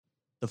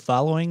The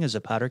following is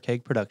a Powder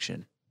Keg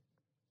production.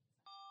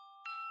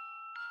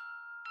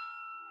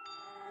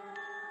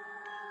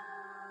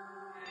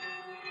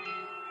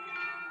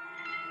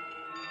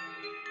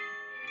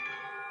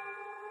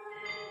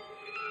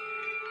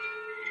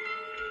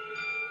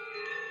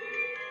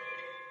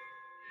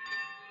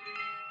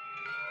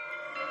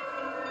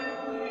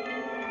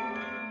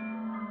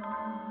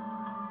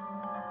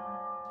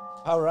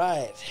 All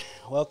right,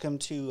 welcome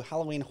to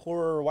Halloween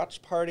Horror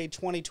Watch Party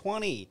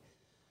 2020.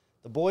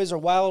 The boys are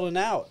wilding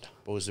out.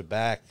 Boys are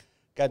back.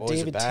 Got Boys are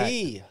David back.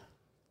 T,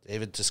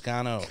 David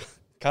Toscano,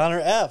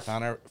 Connor F,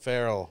 Connor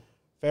Farrell.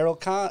 Farrell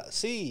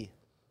C.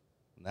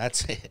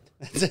 That's it.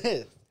 That's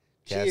it.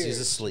 Cassie's Cheers.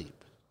 asleep.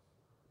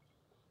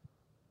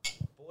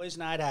 Boys'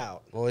 night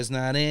out. Boys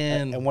not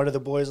in. And what do the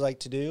boys like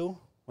to do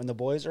when the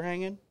boys are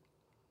hanging?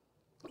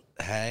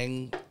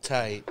 Hang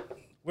tight.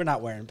 We're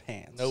not wearing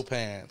pants. No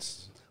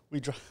pants.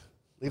 We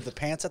leave the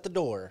pants at the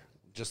door.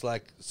 Just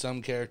like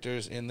some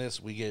characters in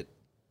this, we get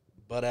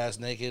butt-ass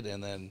naked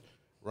and then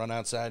run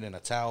outside in a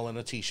towel and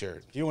a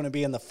T-shirt. If you want to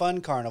be in the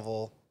fun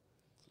carnival,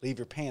 leave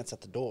your pants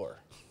at the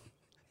door.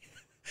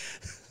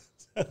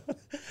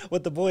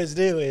 What the boys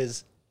do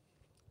is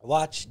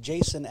watch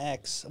Jason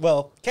X.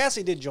 Well,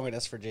 Cassie did join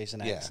us for Jason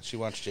X. Yeah, she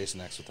watched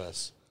Jason X with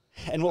us.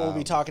 And what we'll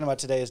be talking about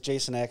today is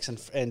Jason X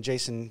and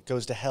Jason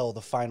Goes to Hell,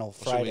 the final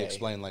Friday. Should we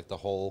explain like the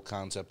whole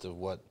concept of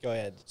what? Go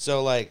ahead.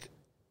 So like,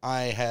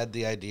 I had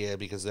the idea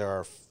because there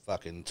are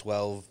fucking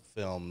 12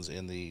 films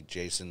in the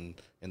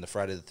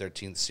Friday the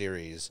 13th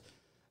series,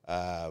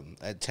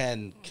 at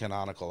 10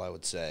 canonical, I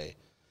would say.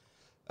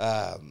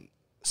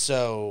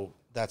 So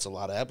that's a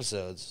lot of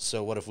episodes.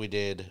 So what if we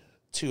did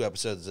 2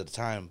 episodes at a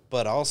time?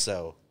 But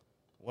also,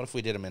 what if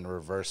we did them in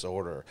reverse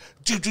order?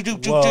 Whoa,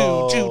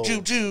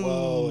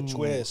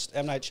 twist.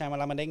 M. Night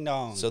Shyamalan ding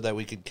dong. So that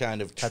we could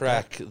kind of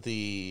track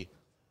the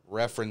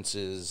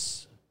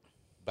references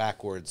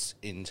backwards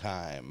in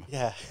time.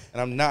 Yeah.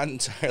 And I'm not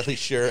entirely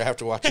sure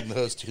after watching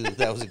those two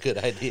that was a good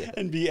idea.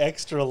 And be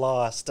extra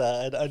lost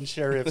and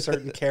unsure if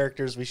certain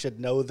characters we should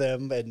know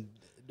them and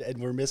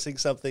we're missing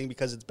something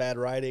because it's bad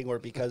writing or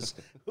because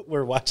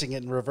we're watching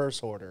it in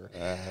reverse order.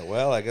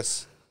 Well, I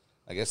guess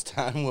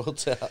time will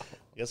tell.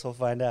 Guess we'll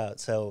find out.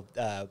 So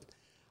I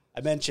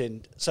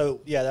mentioned,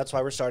 that's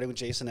why we're starting with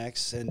Jason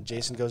X and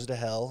Jason Goes to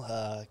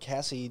Hell.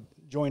 Cassie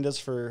joined us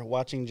for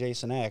watching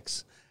Jason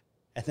X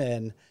and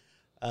then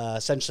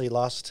essentially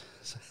lost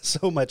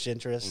so much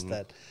interest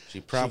that She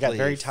got promptly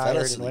very fell tired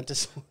and asleep. went to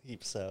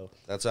sleep. So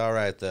That's all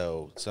right,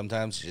 though.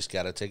 Sometimes you just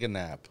got to take a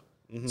nap.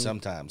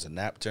 Sometimes a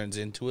nap turns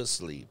into a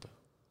sleep.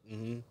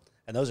 and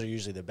those are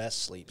usually the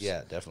best sleeps.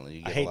 Yeah, definitely.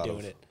 You I get hate a lot doing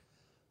of, it.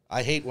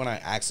 I hate when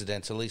I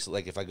accidentally,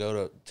 like if I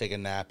go to take a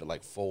nap at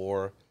like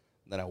 4,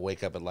 then I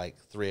wake up at like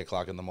 3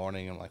 o'clock in the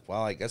morning. I'm like,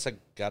 well, I guess I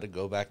got to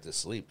go back to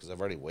sleep because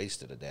I've already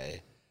wasted a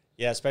day.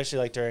 Yeah, especially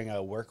like during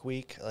a work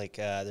week. Like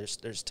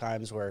there's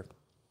times where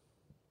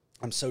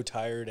I'm so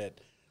tired at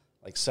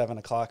like 7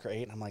 o'clock or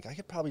 8, and I'm like, I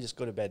could probably just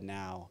go to bed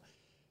now,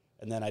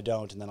 and then I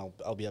don't, and then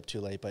I'll be up too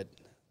late. But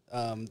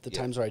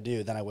times where I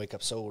do, then I wake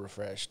up so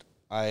refreshed.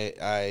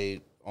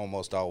 I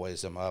almost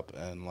always am up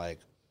and like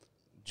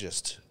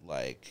just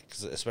like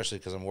especially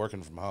because I'm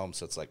working from home,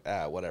 so it's like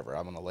whatever,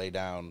 I'm gonna lay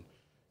down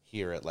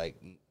here at like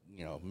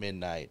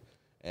midnight,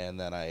 and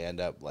then I end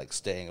up like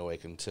staying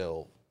awake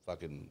until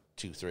fucking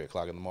 2-3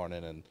 o'clock in the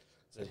morning, and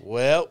it's like,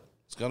 well,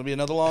 it's gonna be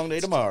another long day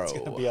tomorrow. It's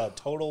gonna be a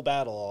total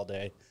battle all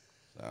day.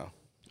 So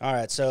All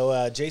right,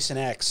 so Jason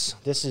X.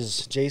 This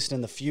is Jason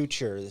in the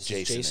future. This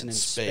Jason is Jason in in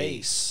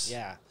space.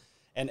 Yeah,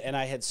 and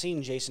I had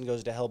seen Jason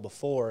Goes to Hell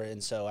before,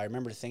 and so I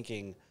remember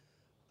thinking,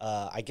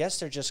 I guess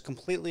they're just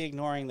completely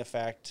ignoring the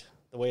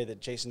way that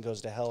Jason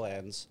Goes to Hell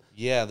ends.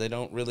 yeah, they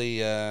don't really.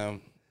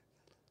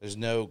 There's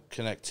no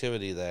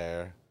connectivity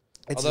there.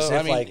 It's Although,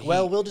 as if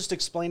we'll just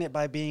explain it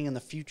by being in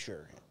the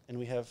future, and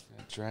we have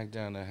dragged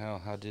down to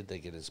hell. How did they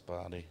get his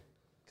body?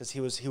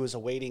 because he was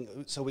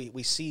awaiting. So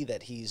we see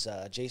that he's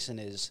Jason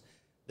is.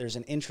 There's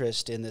an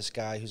interest in this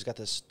guy who's got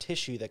this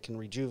tissue that can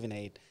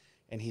rejuvenate,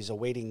 and he's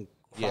awaiting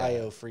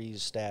cryo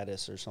freeze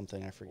status or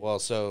something. I forget. Well,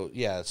 so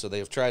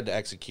they've tried to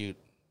execute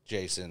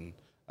Jason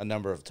a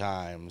number of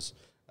times,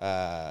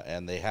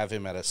 and they have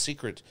him at a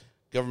secret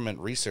government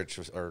research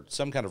or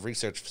some kind of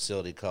research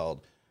facility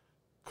called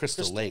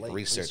Crystal Lake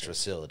Research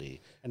Facility.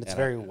 And it's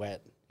very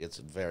wet. It's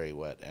very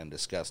wet and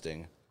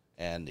disgusting.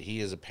 And he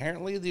is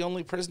apparently the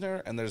only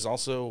prisoner, and there's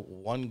also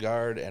one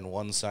guard and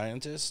one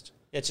scientist.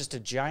 It's just a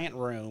giant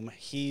room.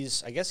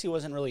 I guess he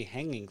wasn't really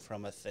hanging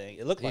from a thing.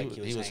 It looked like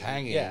he was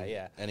hanging.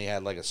 Yeah. And he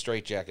had like a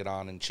straitjacket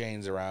on and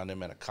chains around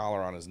him and a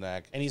collar on his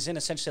neck. And he's in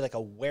essentially like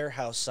a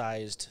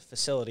warehouse-sized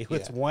facility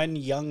with one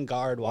young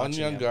guard watching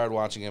him. One young guard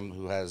watching him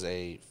who has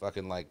a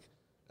fucking like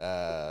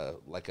a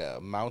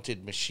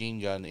mounted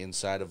machine gun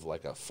inside of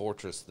like a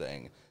fortress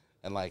thing.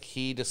 And like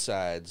he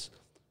decides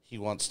he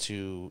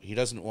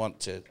doesn't want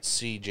to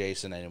see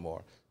Jason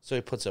anymore. So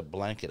he puts a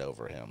blanket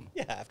over him.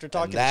 Yeah, after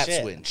talking and that's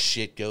shit. when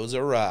shit goes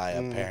awry,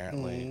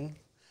 apparently.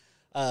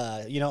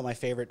 You know what my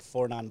favorite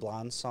Four Non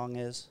Blondes song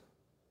is?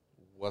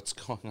 What's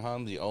going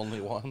on? The only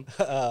one?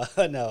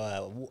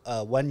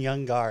 One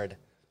Young Guard.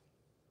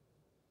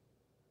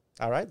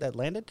 All right, that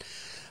landed.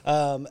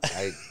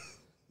 I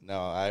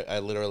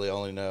literally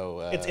only know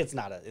It's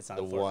not the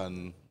a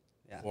one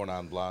Yeah. Four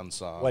Non Blonde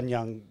song. One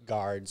Young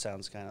Guard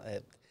sounds kind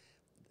of.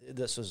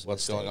 This was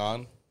What's going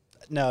on?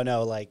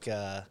 No, like.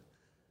 Are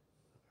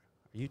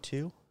you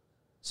two?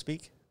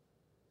 Speak.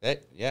 Hey,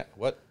 yeah.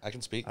 What? I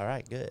can speak. All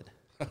right, good.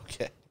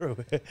 Okay. We're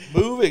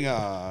Moving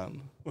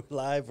on.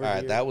 live. We're All right,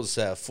 here. that was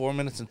 4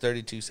 minutes and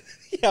 32 seconds.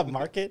 Yeah,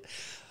 mark it.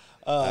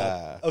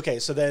 Okay,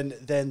 so then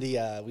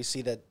we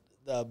see that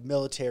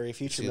the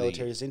future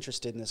military is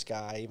interested in this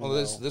guy. Even Well,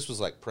 this was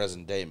like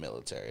present day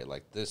military.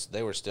 Like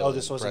they were still. Oh,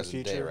 this in wasn't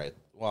present day, future? right?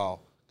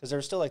 Well, because they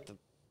were still like the.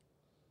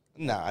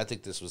 no, I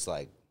think this was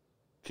like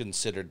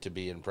considered to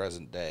be in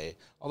present day.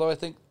 Although I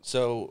think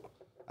so.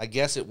 I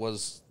guess it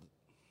was.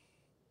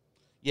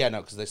 Yeah,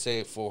 no, because they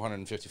say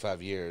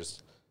 455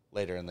 years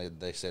later, and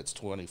they say it's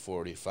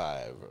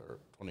 2045 or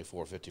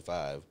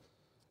 2455.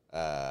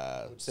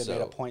 They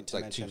made a point to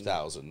it's like mention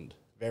 2000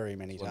 very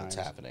many when times.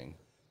 it's happening.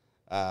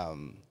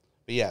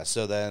 But yeah,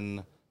 so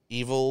then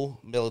evil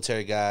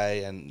military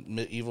guy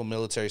and evil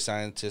military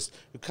scientist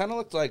who kind of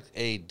looked like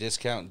a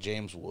discount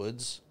James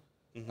Woods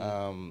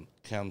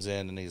comes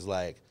in, and he's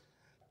like,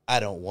 I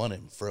don't want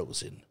him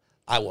frozen.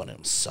 I want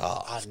him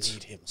soft. I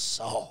need him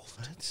soft.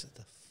 What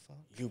the fuck?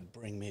 You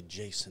bring me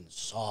Jason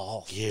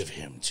soft. Give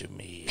him to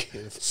me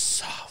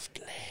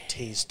softly.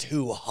 He's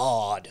too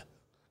hard.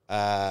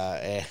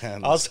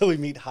 And Also, we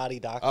meet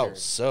Hottie Doctor. oh,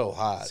 so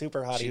hot.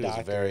 Super hottie She was a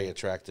doctor. very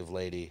attractive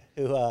lady.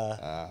 Who,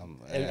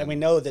 and we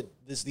know that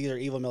these are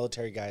evil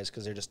military guys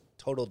because they're just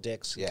total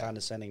dicks and Yeah.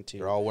 condescending to.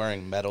 They're all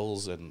wearing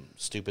medals and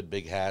stupid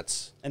big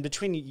hats. And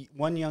between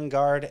One Young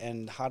Guard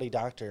and Hottie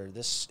Doctor,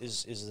 this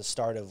is the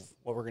start of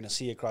what we're going to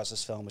see across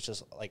this film, which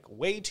is like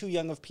way too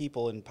young of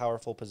people in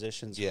powerful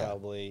positions, Yeah.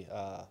 probably.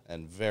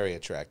 And very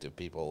attractive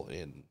people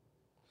in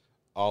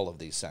all of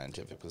these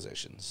scientific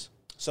positions.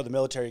 So the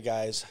military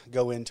guys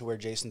go into where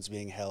Jason's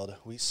being held.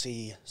 We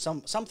see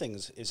something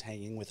is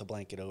hanging with a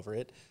blanket over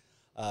it.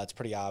 It's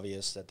pretty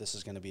obvious that this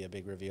is going to be a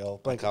big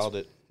reveal. I called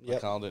it. Yep. I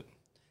called it.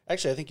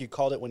 Actually, I think you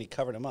called it when he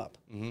covered him up.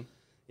 Mm-hmm.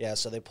 Yeah,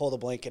 so they pull the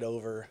blanket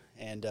over,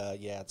 and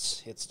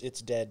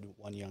it's dead.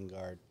 One Young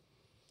Guard.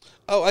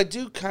 Oh, I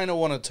do kind of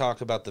want to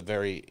talk about the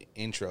very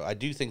intro. I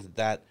do think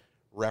that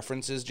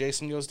references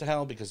Jason Goes to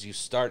Hell because you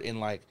start in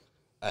like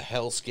a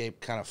hellscape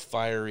kind of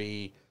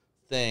fiery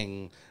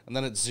thing, and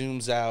then it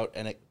zooms out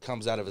and it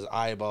comes out of his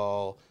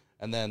eyeball,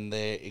 and then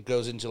it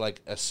goes into like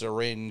a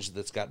syringe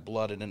that's got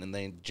blood in it, and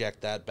they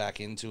inject that back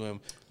into him,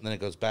 and then it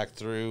goes back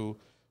through.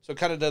 So it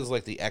kind of does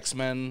like the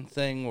X-Men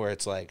thing where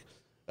it's like,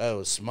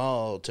 oh,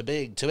 small to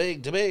big to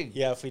big to big.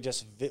 Yeah, if we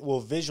just we'll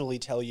visually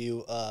tell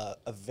you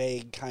a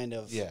vague kind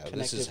of Yeah, connective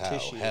this is how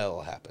tissue. hell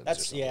happens.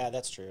 That's or something. yeah,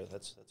 that's true.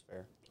 That's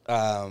fair.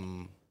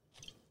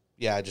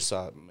 Yeah, I just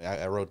saw.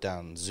 I wrote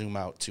down zoom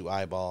out to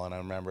eyeball, and I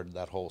remembered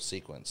that whole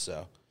sequence.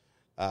 So,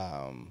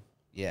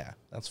 yeah,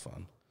 that's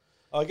fun.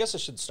 Oh, I guess I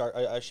should start.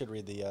 I should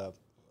read the.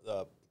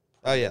 Oh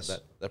yeah, premise.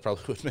 that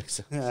probably would make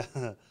sense.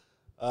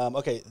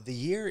 Okay, the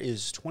year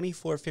is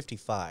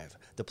 2455.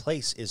 The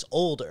place is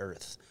Old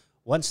Earth.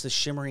 Once the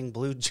shimmering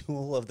blue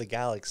jewel of the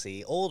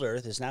galaxy, Old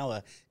Earth is now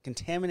a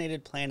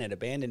contaminated planet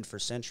abandoned for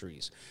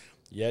centuries.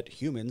 Yet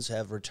humans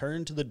have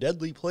returned to the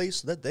deadly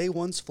place that they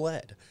once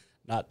fled.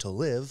 Not to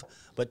live,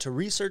 but to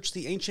research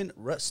the ancient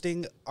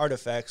rusting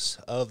artifacts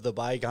of the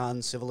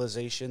bygone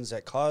civilizations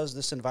that caused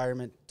this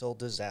environmental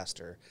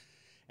disaster.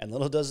 And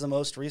little does the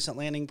most recent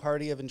landing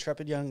party of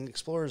intrepid young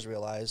explorers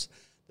realize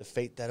the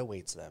fate that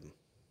awaits them.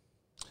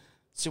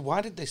 See,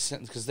 why did they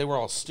send? Because they were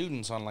all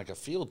students on like a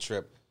field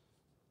trip.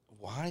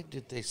 Why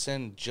did they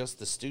send just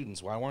the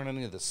students? Why weren't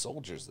any of the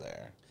soldiers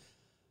there?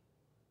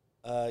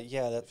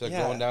 If They're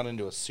going down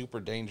into a super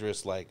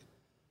dangerous like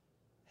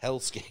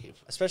hellscape.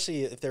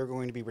 Especially if they're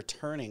going to be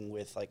returning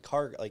with like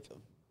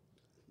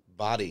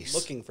Bodies.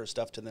 looking for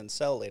stuff to then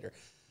sell later.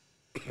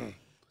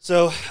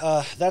 So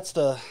that's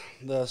the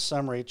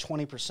summary.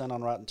 20%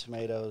 on Rotten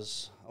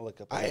Tomatoes. I'll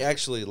look up. I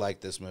actually like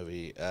this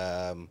movie.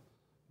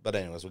 But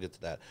anyways, we'll get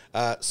to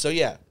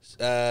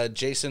that.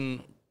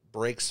 Jason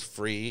breaks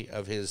free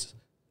of his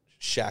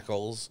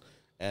shackles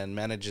and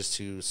manages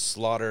to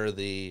slaughter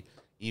the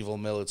evil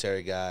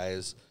military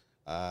guys.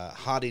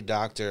 Hottie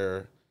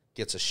Doctor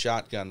gets a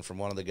shotgun from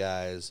one of the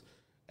guys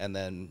and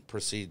then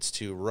proceeds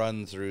to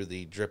run through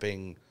the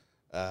dripping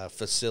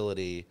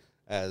facility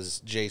as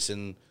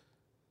Jason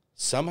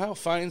somehow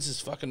finds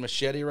his fucking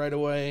machete right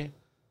away.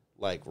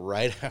 Like,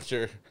 right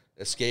after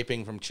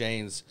escaping from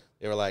chains,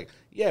 they were like,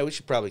 yeah, we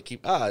should probably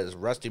keep, this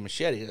rusty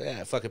machete.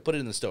 Yeah, fucking put it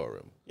in the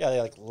storeroom. Yeah, they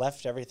like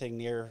left everything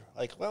near.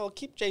 Like, well,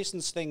 keep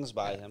Jason's things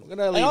by him. We're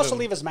gonna and leave also him-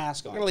 leave his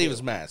mask on. We're going to leave too.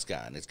 his mask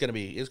on. It's gonna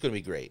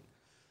be great.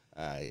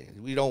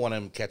 We don't want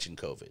him catching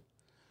COVID.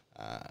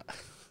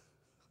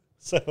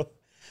 So,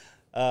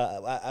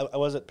 I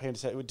wasn't paying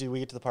attention. Did we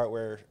get to the part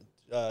where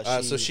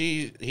So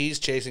he's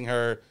chasing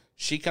her.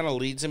 She kind of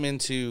leads him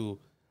into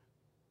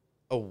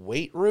a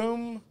weight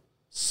room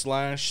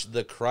slash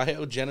the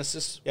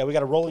cryogenesis. Yeah, we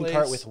got a rolling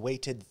cart place. with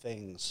weighted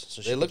things.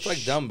 So They look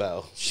like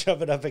dumbbells.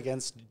 Shove it up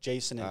against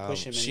Jason and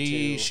push him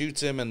She into...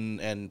 shoots him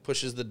and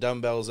pushes the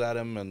dumbbells at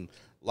him and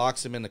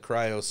locks him in the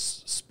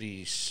cryogenics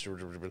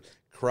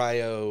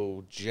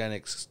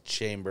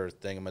chamber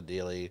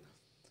thingamadealy.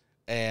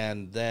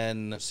 And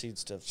then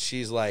proceeds to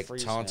she's like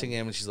freeze taunting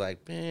him, and she's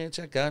like, "Bitch,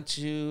 I got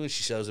you."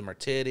 She shows him her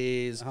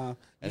titties. You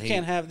And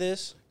can't have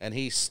this. And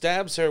he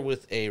stabs her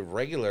with a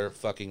regular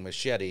fucking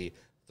machete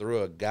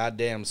through a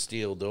goddamn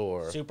steel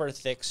door. Super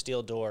thick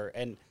steel door.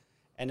 And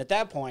at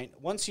that point,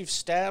 once you've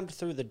stabbed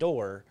through the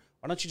door,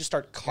 why don't you just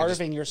start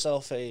carving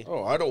yourself a...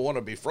 Oh, I don't want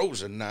to be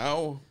frozen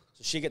now.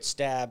 So she gets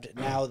stabbed.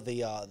 Now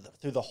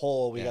through the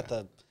hole, we got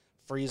the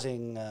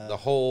freezing... The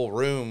whole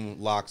room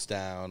locks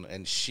down,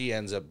 and she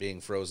ends up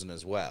being frozen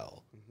as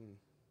well.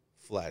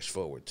 Flash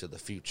forward to the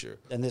future.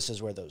 and this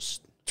is where those...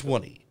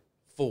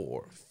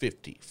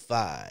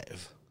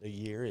 2455. The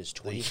year is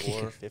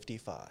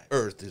 2455.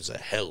 Earth is a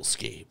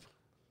hellscape.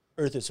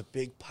 Earth is a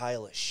big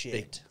pile of shit.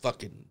 Big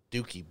fucking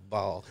dookie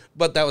ball.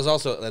 But that was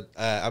also...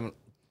 I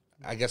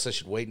guess I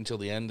should wait until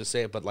the end to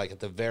say it, but like at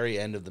the very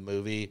end of the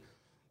movie,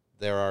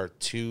 there are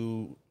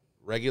two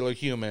regular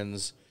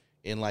humans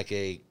in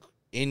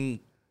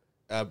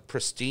a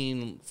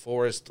pristine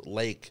forest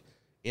lake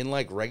in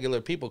like regular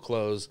people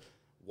clothes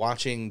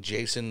watching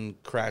Jason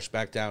crash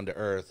back down to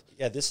Earth.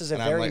 Yeah, this is a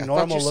And I'm very like, I thought you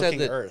normal said looking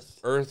that Earth.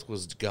 Earth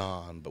was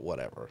gone, but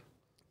whatever.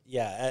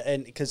 Yeah,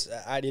 and because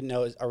I didn't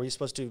know, are we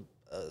supposed to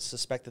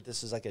suspect that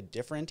this is like a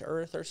different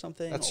Earth or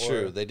something? That's Or-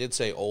 true. They did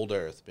say old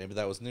Earth. Maybe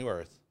that was new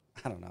Earth.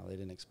 I don't know. They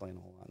didn't explain a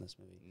whole lot in this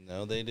movie.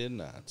 No, they did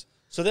not.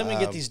 So then we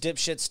get these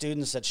dipshit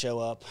students that show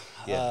up.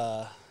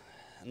 Yeah.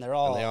 And they're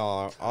all... And they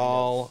are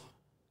all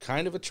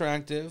kind of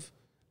attractive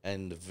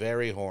and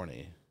very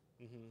horny.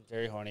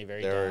 very horny,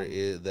 very They're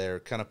dumb. they're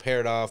kind of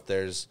paired off.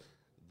 There's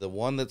the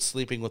one that's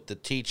sleeping with the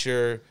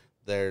teacher.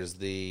 There's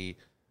the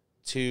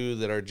two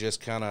that are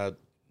just kind of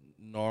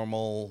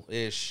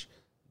normal-ish.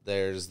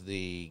 There's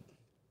the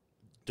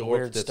dork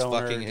Weird that's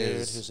stoner fucking dude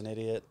his who's an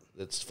idiot.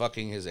 that's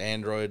fucking his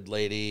android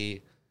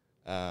lady.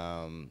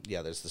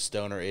 There's the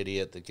stoner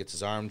idiot that gets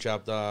his arm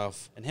chopped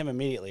off. And him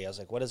immediately, I was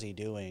like, what is he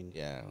doing?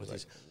 Yeah, I was like,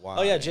 his- why?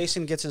 Oh yeah,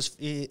 Jason gets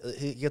he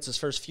gets his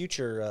first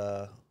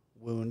future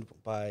wound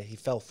by he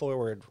fell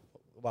forward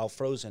while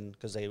frozen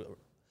because they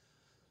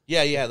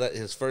Yeah. That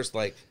his first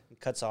like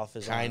cuts off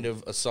his kind arm.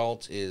 of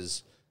assault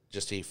is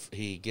just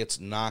he gets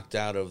knocked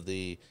out of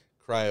the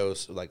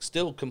cryos, like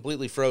still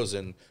completely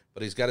frozen,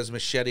 but he's got his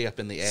machete up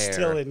in the air,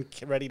 Still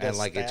ready to and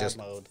like stab it just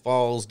mode.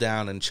 falls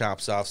down and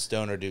chops off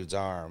stoner dude's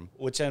arm.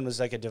 Which then was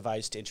like a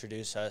device to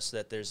introduce us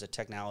that there's a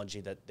technology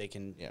that they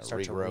can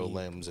start to regrow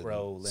limbs and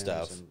regrow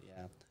stuff. And,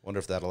 yeah. Wonder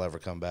if that'll ever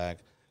come back.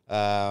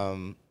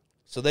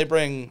 So they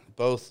bring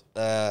both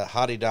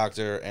Hottie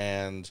Doctor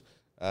and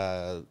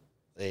a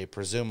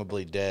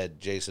presumably dead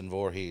Jason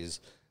Voorhees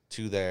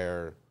to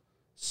their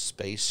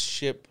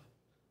spaceship,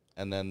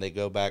 and then they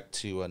go back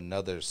to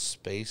another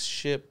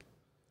spaceship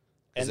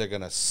because And- they're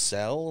going to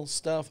sell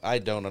stuff. I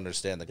don't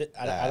understand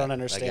I don't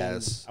understand.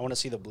 guess. I want to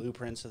see the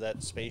blueprints of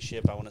that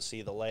spaceship. I want to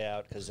see the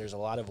layout because there's a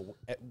lot of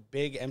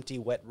big empty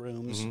wet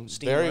rooms, steam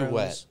Mm-hmm. Very rooms.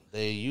 wet.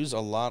 They use a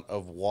lot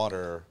of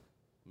water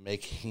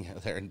making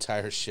their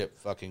entire ship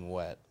fucking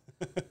wet.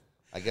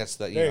 I guess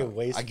that Very I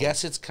wasteful.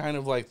 guess it's kind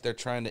of like they're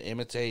trying to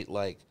imitate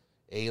like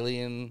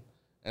Alien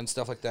and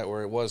stuff like that,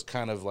 where it was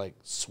kind of like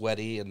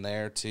sweaty in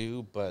there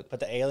too. But But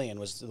the alien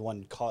was the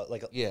one caught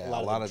like Yeah, a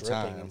lot, a lot of of the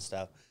dripping time. and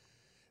stuff.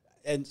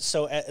 And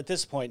so at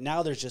this point,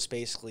 now there's just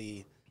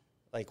basically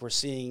like we're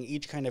seeing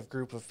each kind of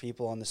group of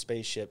people on the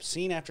spaceship,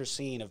 scene after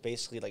scene of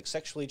basically like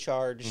sexually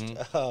charged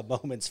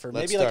moments for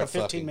Let's maybe like a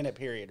start 15-minute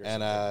period or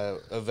and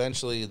something.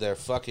 eventually their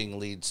fucking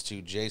leads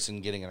to Jason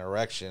getting an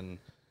erection,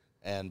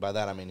 and by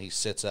that I mean he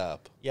sits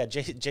up. Yeah,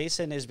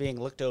 Jason is being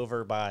looked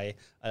over by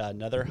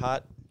another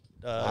hot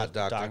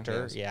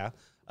doctor, yes.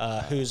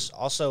 who's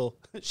also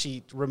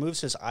she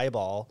removes his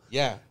eyeball.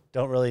 Yeah.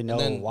 Don't really know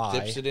And then why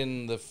dips it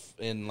in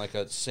like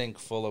a sink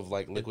full of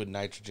like liquid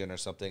nitrogen or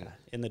something.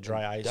 in the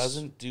dry ice.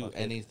 Doesn't do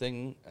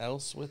anything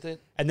else with it.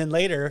 And then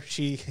later,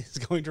 she is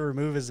going to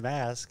remove his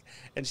mask,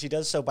 and she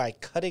does so by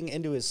cutting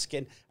into his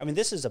skin. I mean,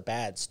 this is a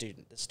bad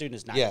student. The student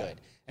is not Yeah.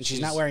 good, and she's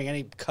not wearing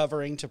any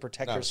covering to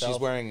protect No, herself.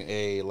 she's wearing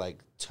a like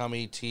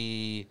tummy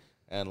tee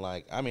and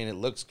like I mean it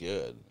looks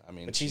good. I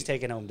mean but she's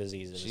taking home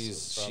diseases.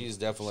 she's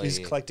definitely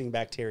she's collecting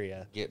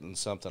bacteria. getting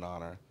something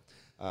on her.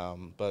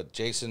 But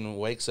Jason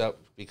wakes up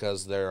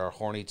because there are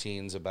horny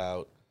teens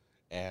about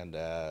and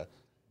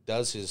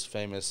does his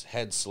famous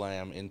head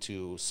slam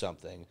into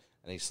something.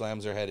 And he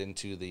slams her head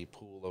into the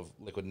pool of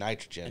liquid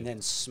nitrogen. And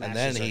then smashes And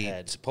then her he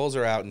head. pulls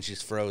her out and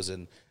she's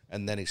frozen.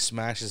 And then he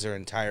smashes her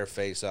entire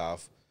face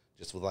off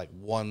just with like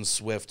one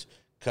swift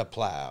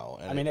kaplow.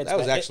 And I mean, that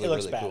was actually it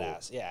looks really cool.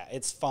 badass. Yeah,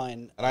 it's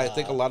fun. And I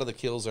think a lot of the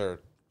kills are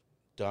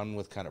done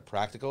with kind of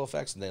practical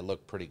effects and they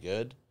look pretty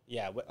good.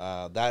 Yeah,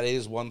 That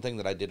is one thing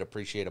that I did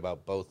appreciate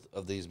about both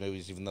of these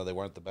movies, even though they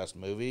weren't the best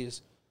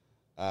movies.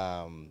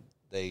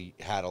 They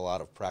had a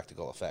lot of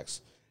practical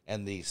effects,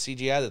 and the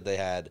CGI that they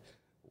had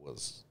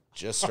was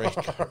Just straight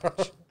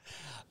garbage.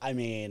 I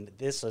mean,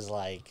 this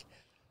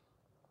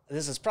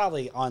is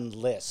probably on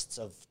lists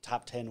of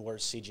top 10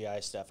 worst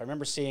CGI stuff. I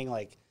remember seeing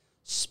like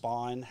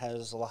Spawn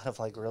has a lot of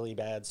like really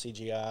bad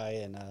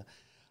CGI, and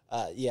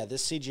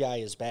this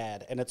CGI is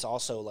bad, and it's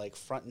also like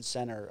front and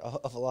center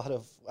of a lot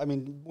of. I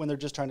mean, when they're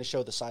just trying to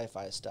show the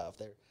sci-fi stuff,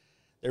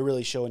 they're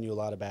really showing you a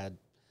lot of bad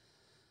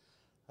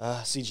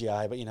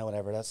CGI. But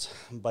whatever. That's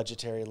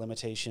budgetary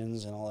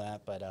limitations and all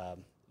that. But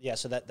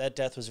so that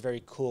death was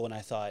very cool, and I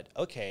thought,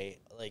 okay,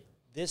 like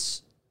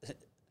this.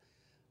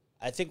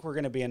 I think we're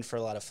going to be in for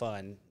a lot of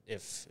fun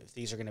if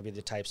these are going to be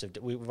the types of...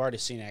 We've already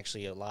seen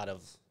actually a lot of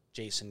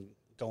Jason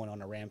going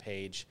on a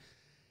rampage,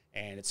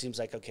 and it seems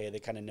like, okay, they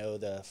kind of know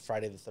the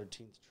Friday the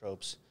 13th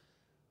tropes.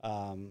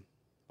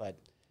 But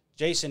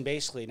Jason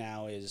basically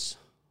now is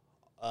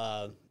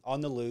on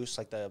the loose,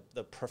 like the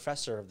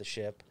professor of the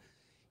ship.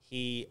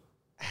 He's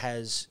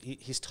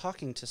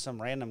talking to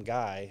some random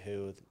guy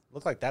who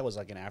looked like that was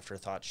like an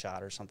afterthought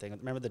shot or something.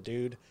 Remember the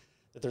dude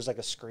that there's like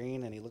a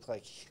screen and he looked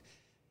like...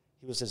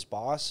 He was his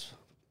boss,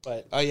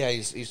 but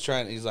he's like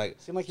seemed like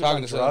he was talking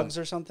on to drugs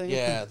or something.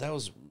 Yeah, that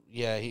was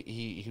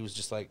he was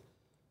just like,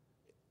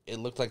 it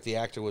looked like the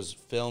actor was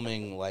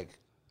filming like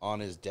on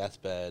his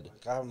deathbed.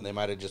 And they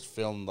might have just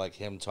filmed like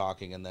him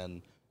talking and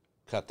then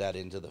cut that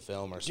into the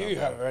film or something. Do you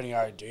have any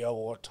idea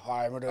what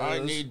time it is? I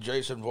need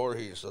Jason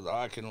Voorhees so that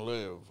I can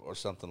live, or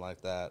something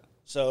like that.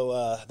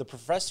 So the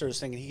professor is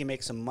thinking he can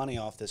make some money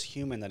off this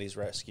human that he's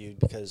rescued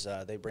because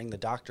they bring the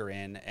doctor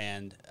in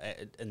and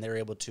they're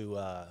able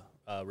to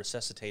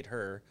resuscitate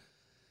her.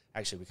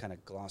 Actually, we kind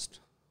of glossed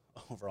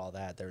over all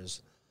that.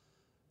 There's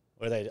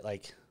where they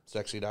like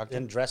sexy doctor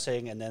and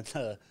dressing and then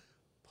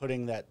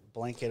putting that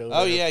blanket over.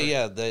 Oh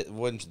yeah.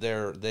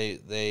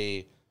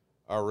 They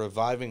are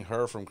reviving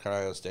her from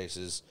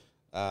cryostasis.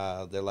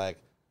 They're like,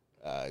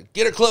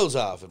 get her clothes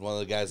off, and one of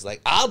the guys is like,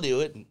 I'll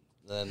do it. And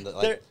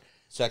then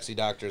sexy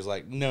doctor's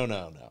like,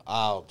 no,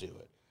 I'll do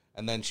it.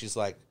 And then she's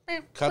like,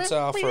 cuts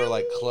off her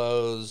like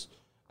clothes,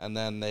 and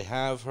then they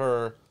have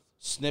her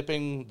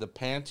snipping the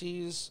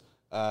panties.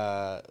 They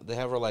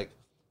have her like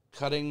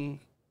cutting,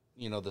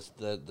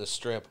 the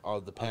strip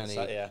of the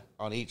panty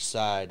on each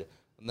side,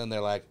 and then they're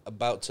like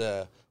about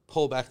to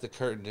pull back the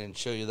curtain and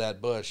show you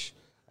that bush,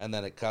 and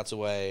then it cuts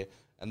away,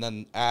 and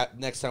then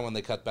next time when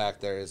they cut back,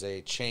 there is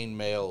a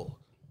chainmail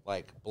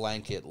like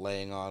blanket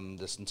laying on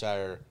this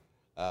entire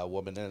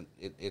woman, and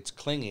it's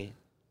clingy.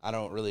 I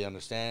don't really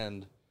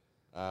understand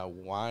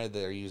why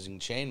they're using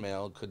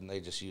chainmail. Couldn't they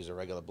just use a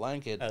regular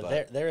blanket?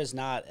 There is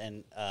not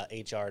an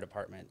HR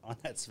department on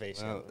that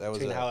spaceship.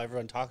 Between how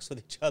everyone talks with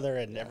each other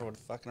and everyone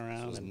fucking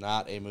around. This is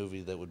not a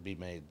movie that would be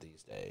made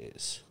these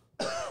days.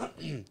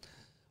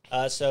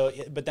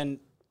 But then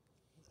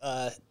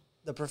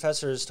the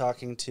professor is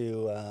talking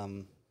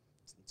to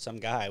some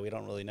guy. We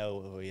don't really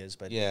know who he is,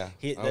 but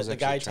the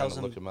guy tells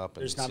him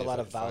there's not a lot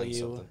of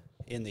value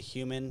in the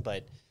human,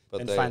 but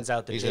then finds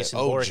out that Jason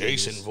Voorhees.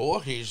 Jason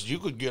Voorhees, you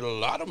could get a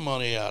lot of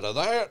money out of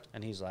that.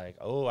 And he's like,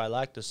 I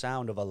like the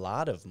sound of a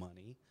lot of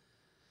money.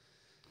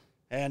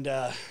 And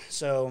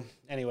so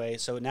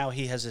now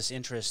he has this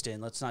interest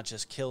in, let's not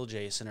just kill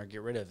Jason or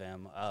get rid of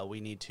him.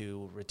 We need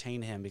to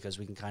retain him because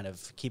we can kind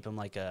of keep him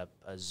like a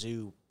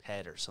zoo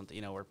pet or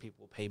something, where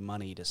people pay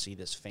money to see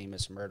this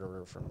famous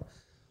murderer from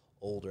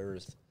old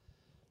Earth.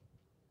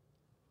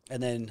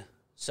 And then,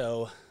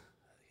 so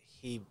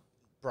he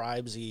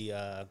bribes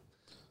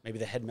maybe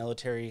the head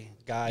military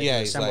guy who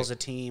assembles a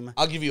team.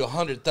 I'll give you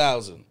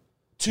 100,000,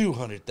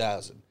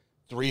 200,000,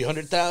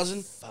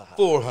 300,000,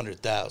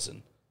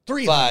 400,000,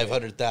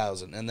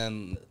 500,000, and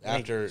then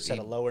after he said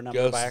a lower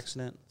number by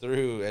accident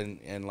through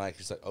and like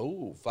he's like,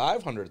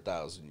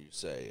 500,000, you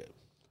say,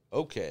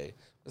 okay.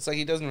 It's like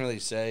he doesn't really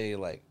say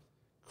like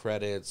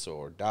credits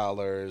or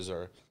dollars,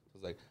 or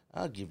it's like,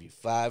 I'll give you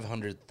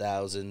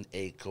 500,000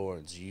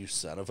 acorns, you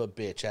son of a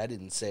bitch. I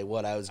didn't say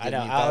what I was giving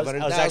you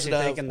 500,000 I was actually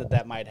thinking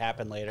that might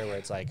happen later, where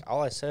it's like,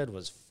 all I said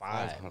was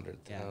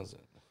 500,000.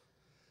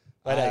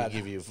 But I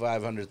give you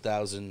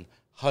 500,000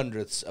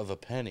 hundredths of a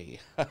penny.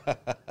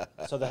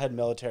 So the head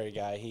military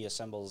guy, he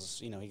assembles,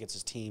 he gets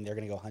his team. They're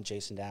going to go hunt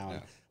Jason down. Yeah.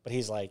 But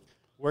he's like,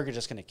 we're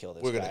just going to kill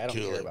this guy. I don't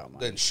care about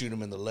money. Then shoot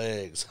him in the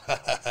legs.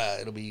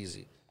 It'll be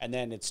easy. And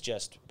then it's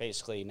just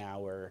basically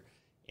now we're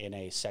in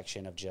a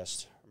section of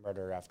just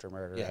murder after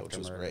murder after which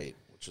was murder. Great,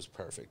 which was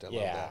perfect. I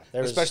love that.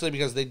 Especially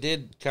because they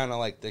did kind of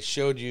like, they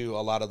showed you a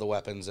lot of the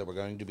weapons that were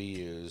going to be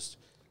used.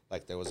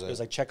 Like it was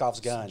like Chekhov's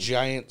gun.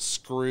 Giant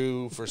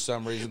screw for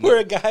some reason. Where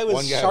a guy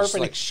was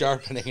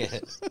sharpening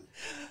it.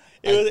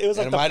 It was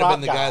like it might have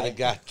been the guy that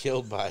got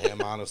killed by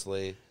him,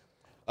 honestly.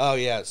 Oh,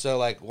 yeah. So,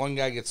 like, one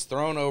guy gets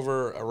thrown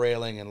over a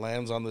railing and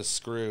lands on this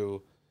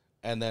screw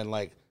and then,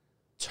 like,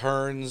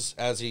 turns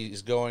as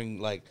he's going,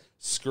 like,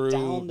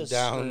 down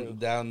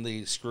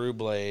the screw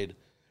blade.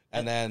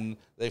 And then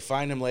they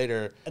find him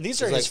later. And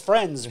these are his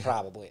friends,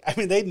 probably. I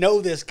mean, they know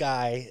this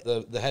guy.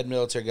 The head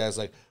military guy's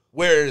like,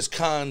 where's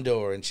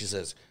Condor? And she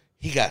says,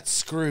 he got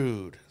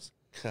screwed.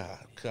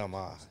 God, come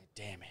on.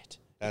 Damn it.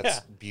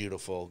 That's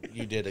beautiful.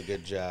 You did a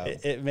good job.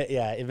 It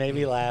made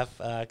me laugh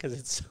because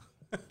it's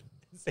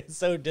it's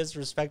so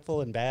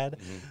disrespectful and bad.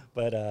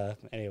 But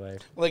anyway,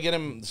 Well, they get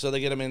him. So they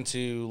get him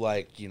into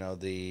like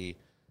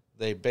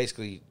they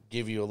basically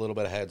give you a little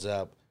bit of heads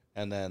up,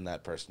 and then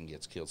that person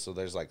gets killed. So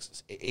there's like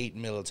 8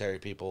 military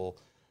people.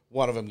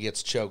 One of them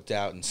gets choked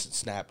out and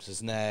snaps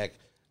his neck.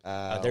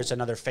 there's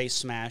another face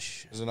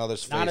smash. There's another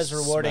Not face as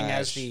rewarding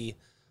smash. as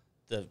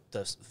the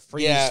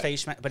freeze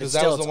face smash, but 'cause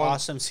it's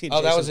awesome seeing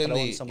Oh, that was Jason in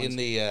throw the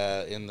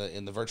someone's-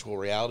 in the virtual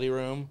reality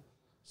room.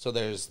 So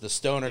there's the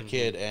Stoner Mm-hmm.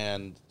 Kid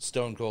and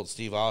Stone Cold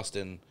Steve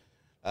Austin.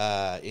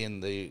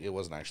 It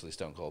wasn't actually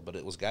Stone Cold, but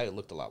it was a guy who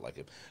looked a lot like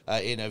him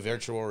in a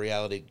virtual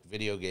reality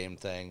video game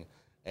thing.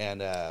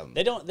 And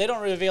They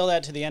don't reveal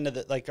that to the end of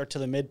the or to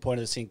the midpoint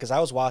of the scene, because I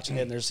was watching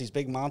it and there's these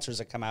big monsters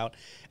that come out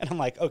and I'm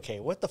like, okay,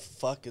 what the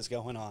fuck is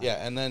going on?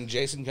 yeah, and then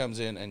Jason comes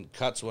in and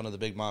cuts one of the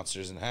big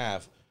monsters in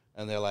half,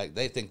 and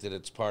they think that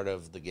it's part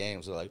of the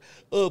game. So they're like,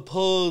 oh,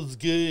 pause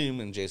game,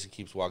 and Jason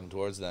keeps walking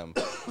towards them,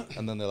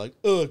 and then they're like,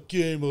 oh,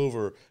 game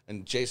over,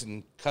 and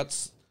Jason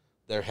cuts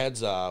their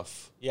heads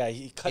off. Yeah,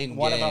 he cut In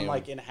one of them game.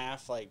 like in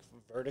half, like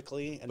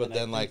vertically, and But then,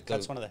 then I like think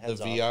cuts one of the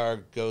heads off.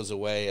 VR goes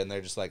away, and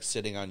they're just like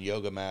sitting on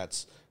yoga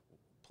mats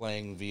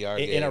playing VR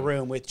In a game.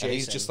 room with And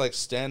he's Jason. just like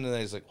standing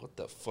there. He's like, "What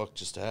the fuck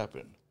just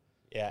happened?"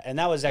 Yeah, and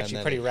that was actually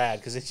then pretty he- rad,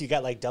 because you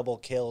got like double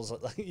kills.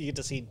 You get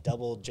to see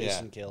double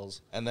Jason Yeah.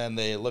 kills. And then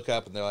they look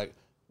up and they're like,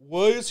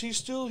 "Why is he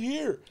still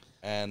here?"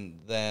 And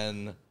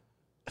then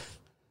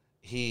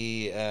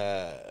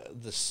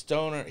the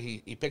stoner, he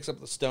picks up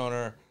the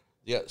stoner.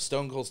 Yeah,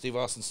 Stone Cold Steve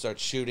Austin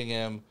starts shooting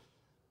him.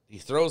 He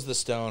throws the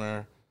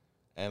stoner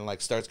and like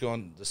starts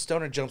going. The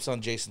stoner jumps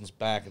on Jason's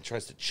back and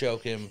tries to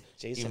choke him,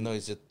 Jason- even though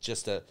he's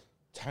just a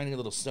tiny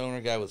little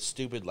stoner guy with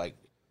stupid like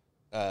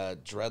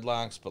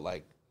dreadlocks, but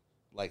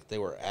like they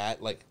were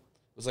it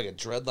was like a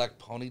dreadlock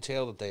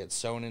ponytail that they had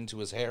sewn into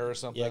his hair or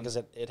something. Yeah, because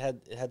it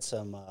had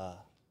some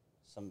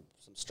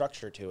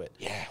structure to it.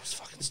 Yeah, it was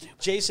fucking stupid.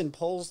 Jason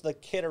pulls the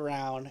kid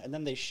around, and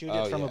then they shoot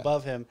Oh, it from yeah.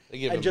 above him, They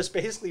give and him- just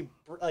basically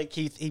like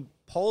he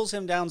pulls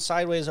him down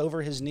sideways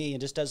over his knee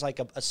and just does like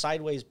a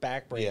sideways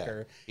backbreaker.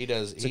 Yeah, he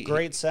does. It's a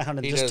great sound,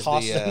 and he just does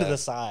tosses him to the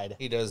side.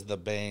 He does the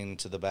Bane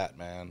to the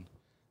Batman.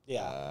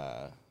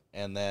 Yeah,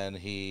 And then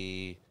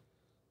he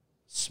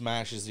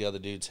smashes the other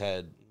dude's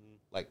head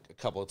like a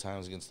couple of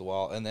times against the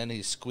wall, and then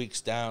he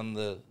squeaks down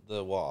the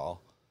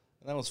wall,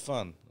 and that was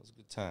fun. It was a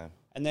good time.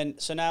 and then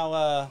so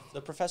now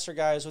the professor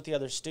guy is with the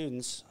other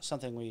students.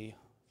 Something we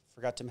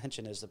forgot to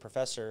mention is the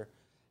professor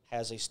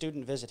has a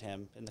student visit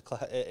him in the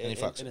class. And he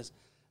fucks her.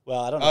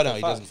 Well, I don't know. Oh if no, they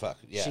he fuck. doesn't fuck.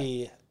 Yeah,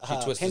 She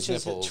twists his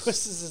pinches nipples,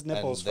 twists his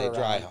nipples and they for a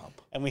dry round.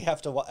 hump. And we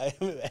have to,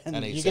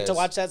 and he you get to says-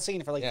 watch that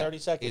scene for like Yeah. 30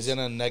 seconds. He's in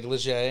a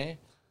negligee,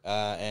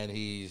 and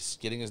he's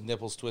getting his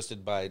nipples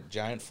twisted by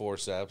giant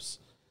forceps,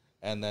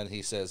 and then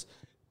he says,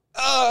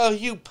 "Oh,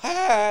 you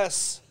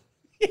pass."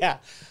 Yeah,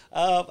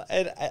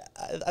 and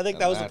I think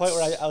that was the point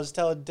where I was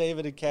telling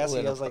David and Cassie,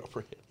 I was like,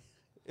 Inappropriate.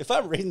 if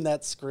I'm reading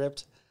that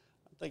script,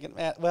 I'm thinking,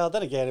 man, well,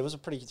 then again, it was a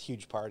pretty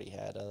huge part he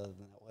had other than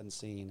that one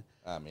scene.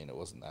 I mean, it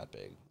wasn't that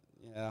big.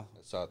 Yeah. I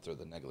saw it through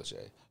the negligee.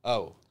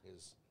 Oh,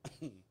 his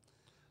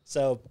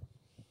So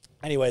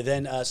anyway,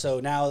 then so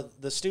now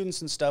the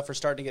students and stuff are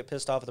starting to get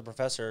pissed off at the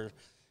professor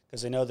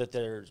because they know that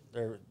their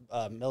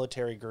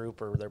military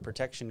group or their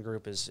protection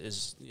group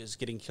is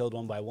getting killed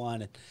one by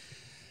one.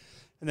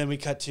 And then we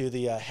cut to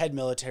the head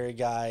military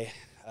guy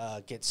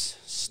gets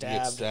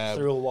stabbed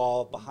through a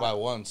wall behind. by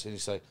once, and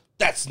he's like,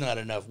 "That's not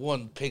enough.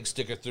 One pig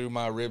sticker through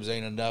my ribs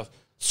ain't enough."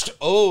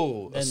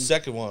 Oh, a And-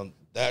 second one.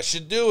 That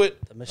should do it.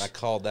 mach- I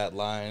called that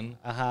line.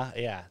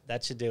 Yeah,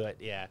 that should do it.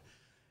 Yeah,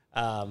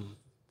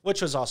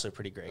 which was also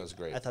pretty great. That was a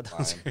great I thought that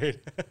was line. great.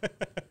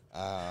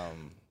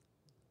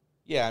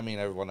 Yeah, I mean,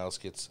 everyone else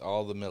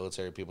all the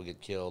military people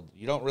get killed.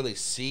 You don't really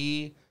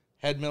see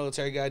head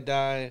military guy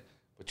die,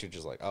 but you're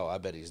just like, oh, I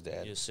bet he's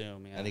dead. You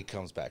assume, yeah. And he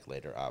comes back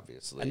later,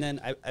 obviously. And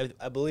then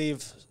I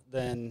believe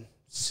then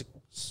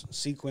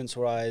sequence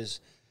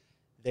wise,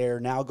 they're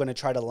now going to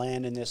try to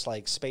land in this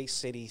like space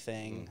city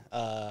thing.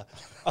 Oh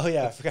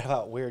yeah, I forgot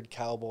about weird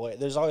cowboy.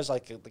 There's always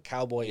like the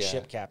cowboy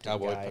ship captain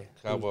guy.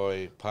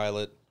 Cowboy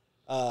pilot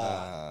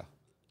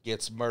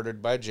gets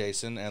murdered by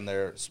Jason, and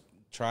they're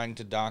trying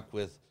to dock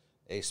with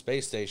a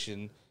space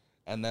station,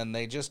 and then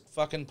they just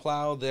fucking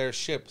plow their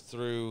ship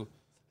through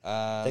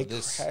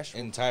this crash-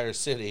 entire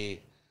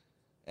city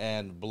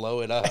and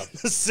blow it up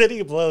The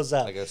city blows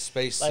up. like a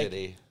space Like,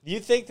 city. Do you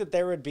think that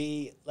there would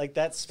be like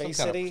that space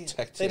kind of city?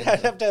 protected- They'd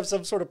have to have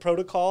some sort of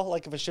protocol,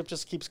 like if a ship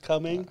just keeps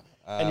coming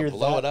and you're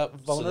blow that it up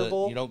vulnerable.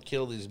 so that you don't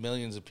kill these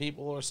millions of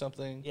people or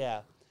something.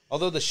 Yeah,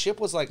 Although the ship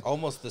was like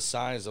almost the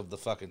size of the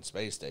fucking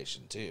space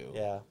station too.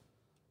 yeah.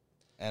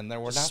 And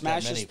there were not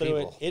Smashes that many through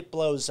people. it. It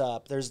blows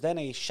up. There's then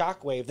a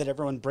shockwave that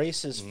everyone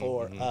braces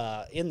for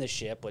Mm-hmm. in the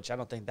ship, which I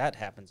don't think that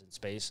happens in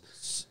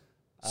space.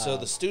 So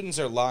the students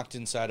are locked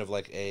inside of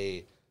like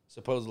a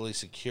supposedly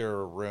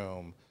secure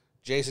room.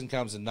 Jason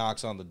comes and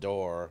knocks on the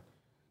door,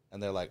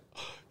 and they're like,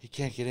 oh, he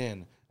can't get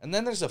in. And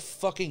then there's a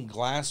fucking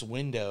glass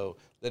window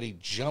that he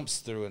jumps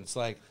through, and it's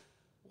like,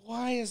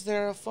 why is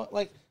there a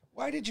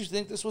why did you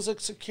think this was a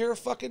secure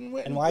fucking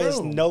window? And why is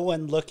no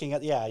one looking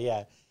at? Yeah,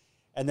 yeah.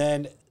 And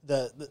then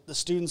the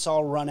students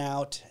all run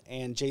out,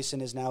 and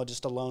Jason is now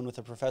just alone with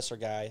the professor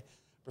guy.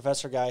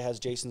 Professor guy has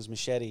Jason's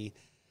machete,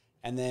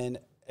 and then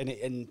and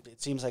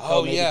it seems like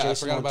maybe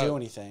Jason won't do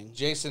anything.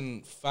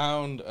 Jason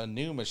found a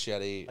new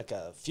machete, like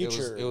a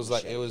future. It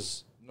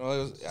was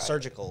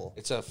surgical.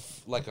 It's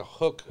like a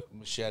hook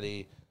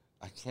machete.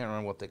 I can't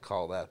remember what they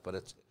call that, but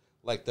it's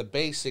like the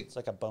basic. It's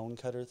like a bone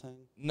cutter thing.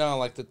 No,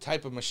 like the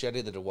type of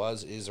machete that it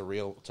was is a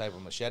real type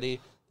of machete.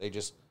 They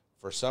just,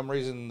 for some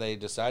reason, they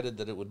decided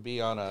that it would be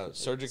on a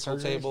surgical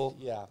table.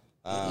 Yeah.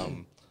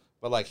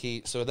 But like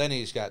so then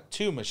he's got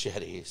two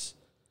machetes,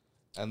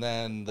 and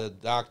then the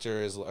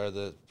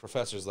the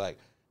professor's like,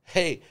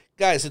 "Hey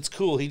guys, it's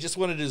cool. He just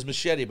wanted his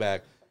machete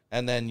back."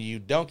 And then you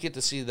don't get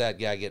to see that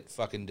guy get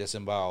fucking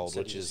disemboweled,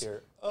 which is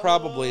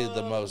probably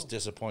the most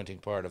disappointing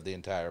part of the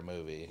entire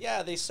movie.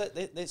 Yeah, they set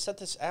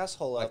this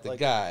asshole up. Like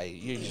the guy,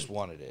 you just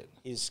wanted it.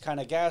 He's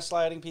kind of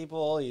gaslighting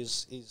people.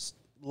 He's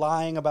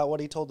lying about what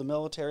he told the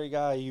military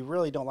guy. You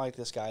really don't like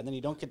this guy, and then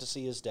you don't get to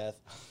see his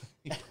death.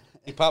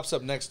 He pops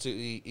up next to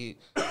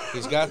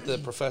he's got the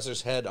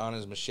professor's head on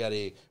his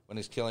machete when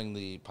he's killing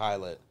the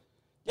pilot.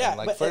 Yeah,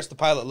 and first the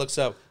pilot looks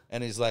up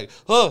and he's like,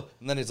 "Oh,"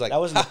 and then he's like, "That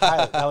wasn't the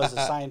pilot. That was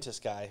the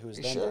scientist guy who was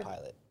then sure? The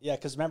pilot." Yeah,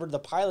 because remember the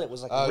pilot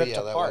was like ripped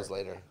apart. That was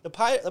later.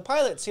 The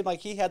pilot seemed like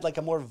he had like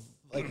a more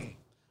like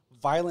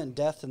violent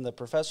death than the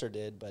professor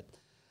did. But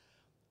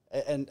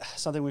and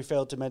something we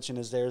failed to mention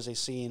is there's a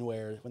scene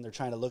when they're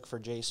trying to look for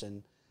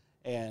Jason,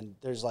 and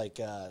there's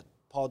like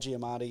Paul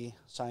Giamatti,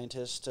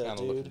 scientist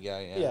dude.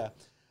 Yeah.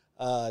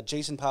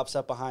 Jason pops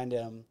up behind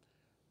him.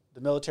 The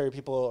military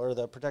people or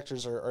the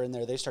protectors are in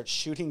there. They start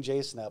shooting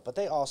Jason up, but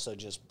they also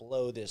just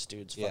blow this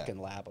dude's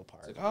fucking lab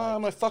apart. Like,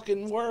 my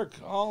fucking work.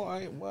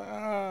 Why?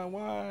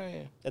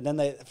 And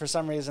then for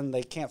some reason,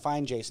 they can't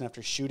find Jason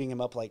after shooting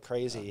him up like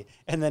crazy.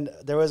 And then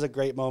there was a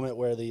great moment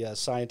where the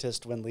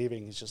scientist, when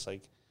leaving, he's just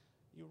like,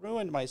 "You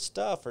ruined my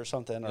stuff," or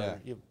something,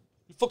 or you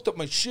fucked up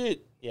my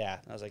shit. Yeah,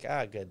 I was like,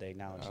 good, they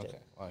acknowledged it.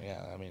 Well,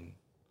 yeah, I mean,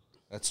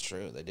 that's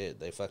true. They did.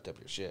 They fucked up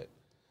your shit.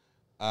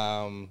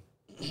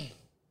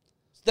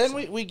 Then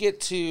we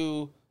get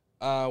to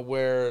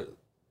where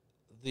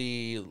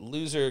the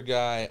loser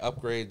guy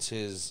upgrades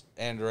his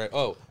android.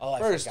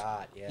 First, I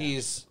forgot. Yeah.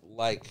 He's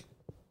like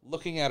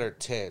looking at her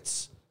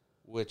tits,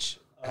 which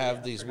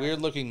have these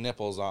weird looking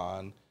nipples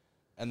on,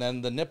 and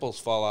then the nipples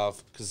fall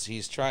off because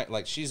he's trying.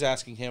 Like she's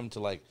asking him to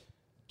like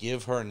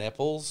give her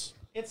nipples.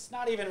 It's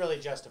not even really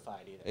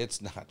justified either. It's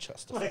not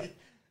justified.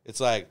 It's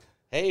like,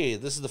 hey,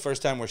 this is the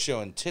first time we're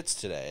showing tits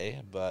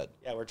today, but...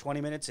 Yeah, we're 20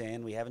 minutes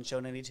in. We haven't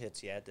shown any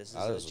tits yet. This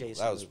is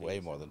Jason That was movie. way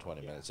more than 20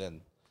 minutes in.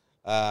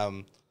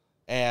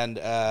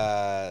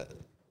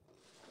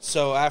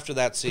 So after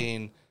that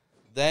scene,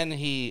 then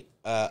he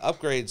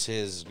upgrades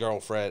his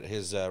girlfriend,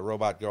 his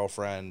robot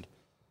girlfriend,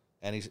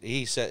 and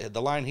he said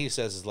the line he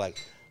says is like,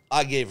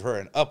 "I gave her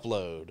an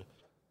upload."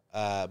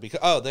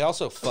 Because they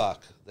also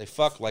fuck. They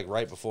fuck like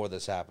right before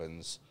this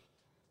happens,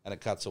 and it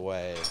cuts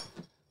away.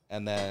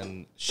 And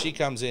then she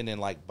comes in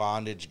like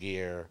bondage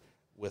gear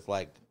with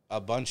like a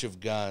bunch of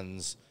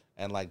guns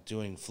and like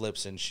doing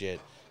flips and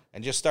shit,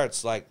 and just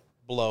starts like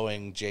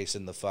blowing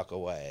Jason the fuck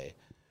away.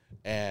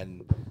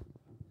 And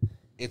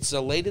it's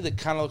a lady that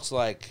kind of looks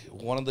like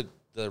one of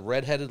the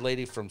redheaded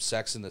lady from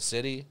Sex and the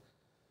City.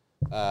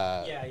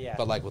 Yeah.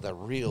 But like with a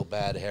real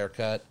bad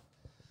haircut.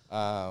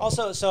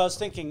 Also, so I was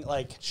thinking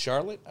like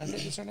Charlotte, I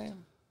think is her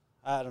name.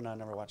 I don't know. I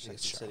never watched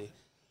Sex and the City.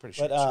 Pretty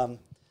sure. But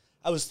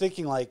I was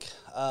thinking like.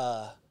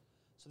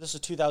 So this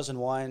is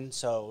 2001,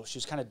 so she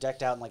was kind of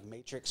decked out in like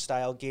Matrix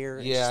style gear.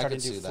 And yeah, she I started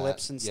could to do see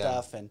flips that. and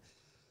stuff,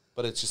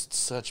 But it's just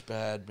such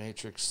bad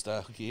Matrix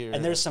style gear.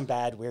 And there's some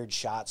bad weird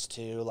shots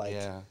too. Like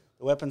the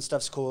weapon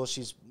stuff's cool.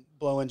 She's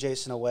blowing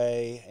Jason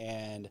away,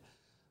 and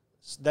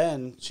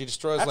then she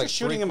destroys after like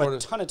shooting him a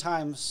ton of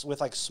times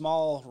with like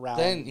small round.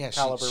 Then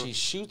caliber. she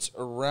shoots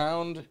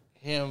around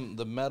him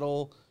the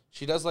metal.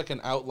 She does like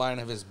an outline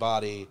of his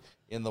body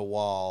in the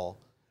wall,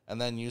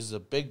 and then uses a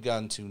big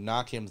gun to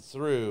knock him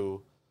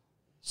through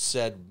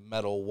said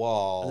metal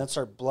wall, and then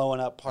start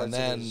blowing up parts. And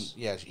then of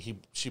his,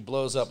 she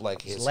blows up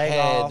like his leg head,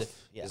 off.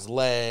 Yeah. his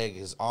leg,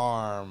 his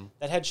arm.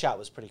 That headshot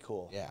was pretty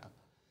cool. Yeah,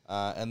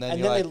 and then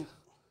you're like,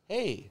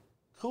 hey,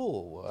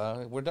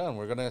 cool, we're done.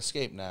 We're gonna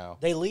escape now.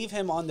 They leave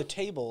him on the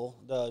table.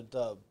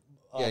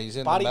 He's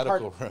in body the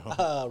medical part,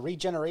 room,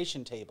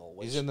 regeneration table.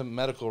 He's in the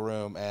medical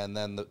room, and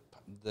then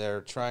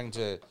they're trying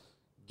to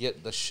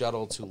get the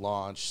shuttle to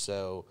launch,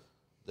 so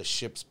the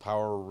ship's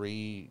power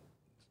resets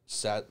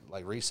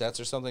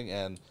or something,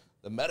 and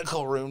the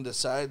medical room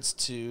decides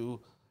to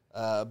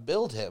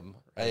build him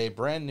a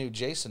brand new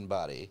Jason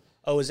body.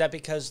 Oh, is that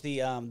because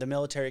the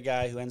military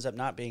guy who ends up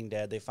not being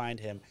dead, they find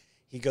him,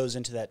 he goes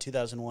into that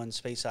 2001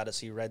 Space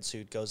Odyssey red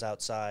suit, goes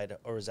outside,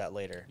 or is that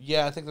later?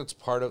 Yeah, I think that's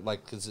part of,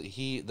 like, because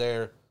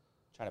they're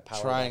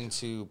trying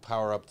to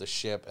power up the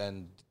ship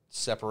and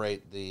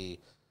separate the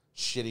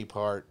shitty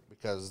part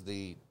because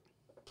the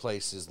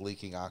place is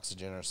leaking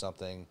oxygen or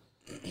something.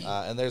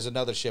 And there's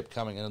another ship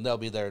coming, and they'll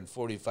be there in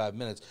 45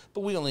 minutes.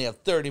 But we only have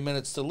 30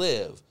 minutes to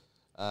live.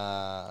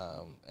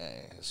 Fucking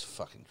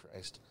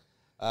Christ.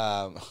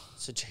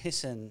 So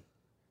Jason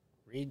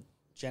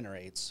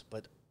regenerates,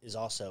 but is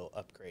also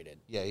upgraded.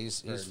 Yeah,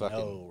 he's for fucking.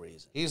 no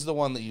reason. He's the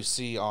one that you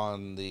see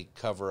on the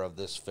cover of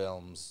this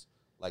film's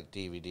like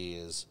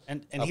DVD is.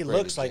 And he upgraded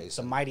looks like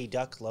Jason. the Mighty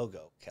Duck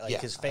logo, like Yeah,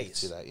 his I can face.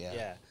 see that,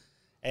 yeah.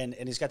 And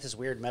he's got this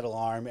weird metal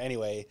arm.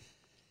 Anyway,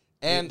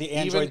 And the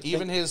android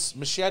even his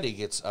machete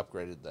gets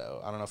upgraded though.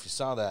 I don't know if you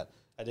saw that.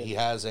 I didn't. He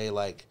has a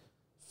like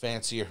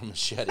fancier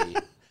machete.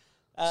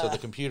 So the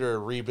computer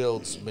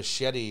rebuilds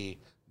machete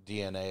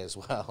DNA as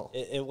well.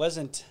 it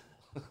wasn't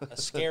a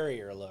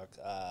scarier look,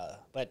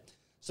 but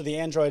so the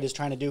android is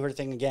trying to do her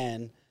thing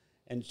again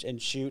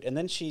and shoot, and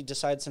then she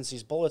decides since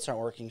these bullets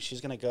aren't working, she's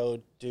gonna go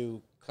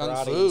do Kung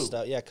karate fu. and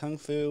stuff. Yeah, kung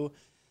fu.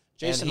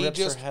 Jason and he rips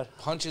just her head.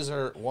 punches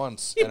her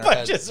once. He and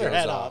punches her goes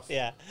head off.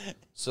 Yeah.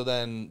 So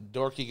then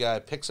dorky guy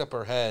picks up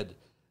her head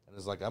and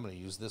is like, I'm going to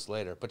use this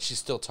later. But she's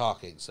still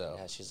talking, so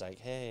Yeah, she's like,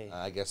 hey.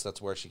 I guess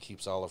that's where she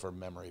keeps all of her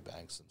memory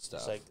banks and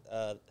stuff. She's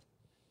like,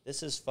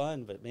 this is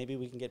fun, but maybe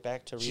we can get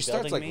back to rebuilding she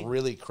starts like me.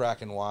 really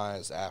cracking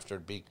wise after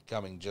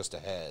becoming just a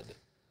head.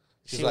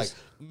 She's She like, was-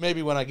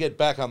 maybe when I get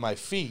back on my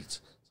feet,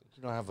 it's like,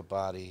 you don't have a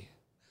body.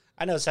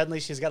 I know,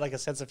 suddenly she's got like a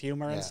sense of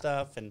humor and Yeah.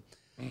 stuff, and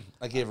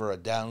I gave her a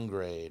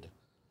downgrade.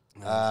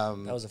 that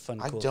was a fun,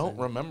 I cool don't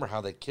thing. remember how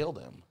they killed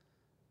him.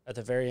 At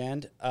the very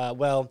end.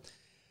 Well,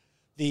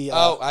 the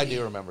I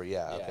do remember.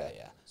 Yeah, yeah, okay.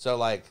 yeah. So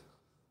like,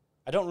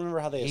 I don't remember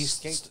how they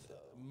escaped.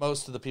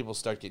 most of the people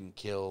start getting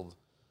killed.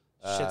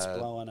 Shit's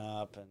blowing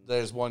up, and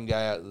There's one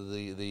guy,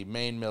 the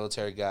main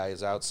military guy,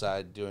 is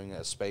outside doing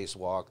a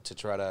spacewalk to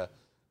try to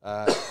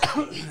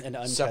and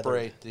untethered,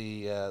 separate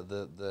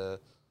the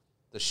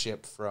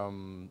ship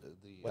from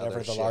the whatever other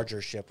the ship.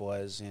 larger ship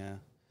was.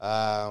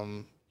 Yeah.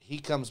 He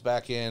comes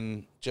back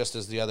in just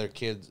as the other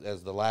kids,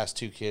 as the last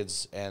two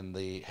kids and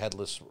the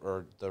headless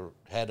or the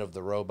head of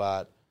the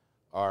robot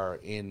are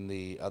in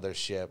the other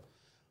ship,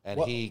 and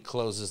What- he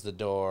closes the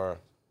door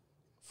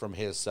from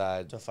his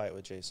side To fight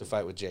with Jason. to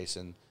fight with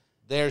Jason.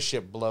 Their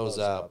ship blows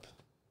up,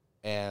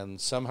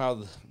 and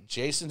somehow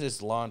Jason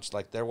is launched.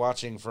 Like they're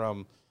watching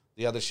from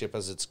the other ship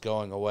as it's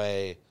going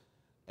away,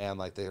 and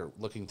like they're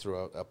looking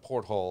through a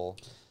porthole.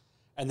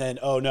 And then,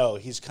 oh no,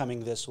 he's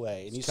coming this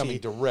way, and you He's coming see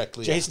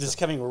directly. Jason at is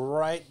coming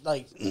right,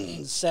 like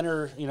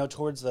center,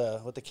 towards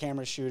what the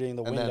camera's shooting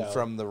the and window. then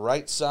from the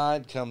right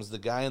side comes the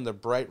guy in the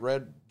bright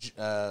red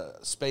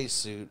space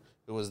suit,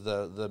 who was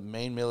the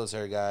main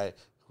military guy,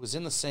 who was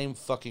in the same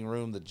fucking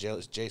room that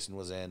Jason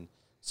was in.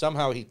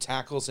 Somehow he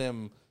tackles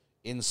him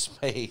in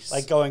space,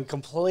 like going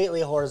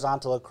completely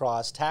horizontal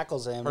across,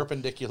 tackles him,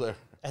 perpendicular.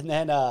 and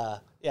then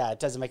it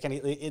doesn't make any.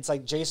 It's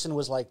like Jason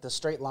was like the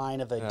straight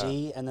line of a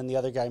D, and then the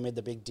other guy made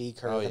the big D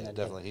curve. Oh and yeah, then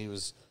definitely. He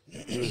was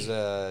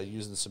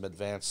using some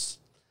advanced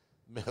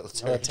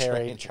military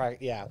military. training.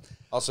 Yeah.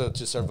 Also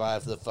to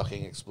survive the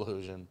fucking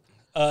explosion.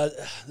 A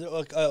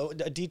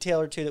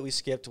detail or two that we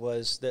skipped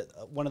was that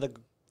one of the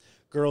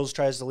girls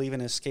tries to leave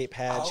an escape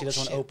hatch. She Oh, doesn't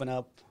want to shit. open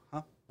up,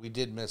 huh? We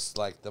did miss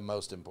like the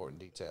most important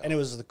detail. And it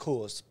was the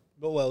coolest.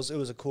 But it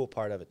was a cool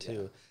part of it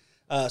too.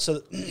 So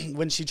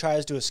when she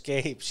tries to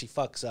escape, she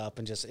fucks up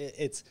and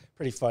it's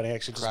pretty funny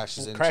actually.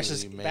 Just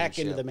crashes into the main back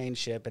into ship. the main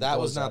ship. And that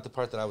was blows not up. the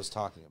part that I was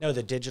talking about. No,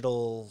 the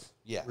digital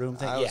room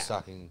thing. I was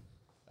talking.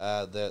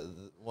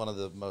 One of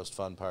the most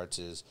fun parts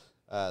is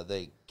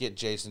they get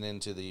Jason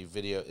into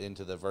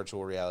the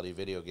virtual reality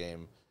video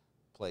game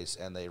place,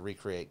 and they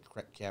recreate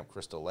Camp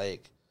Crystal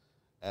Lake,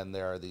 and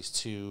there are these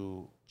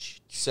two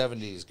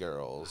 70s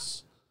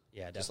girls,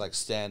 just like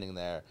standing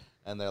there,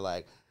 and they're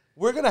like,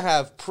 "We're gonna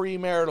have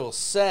premarital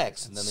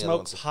sex," and then the other Smoke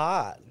one's like,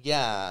 pot.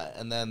 yeah,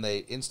 and then they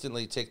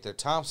instantly take their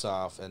tops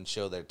off and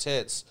show their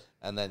tits,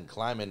 and then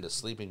climb into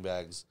sleeping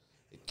bags.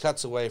 It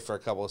cuts away for a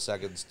couple of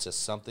seconds to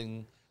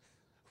something.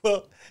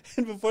 Well,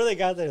 and before they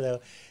got there though,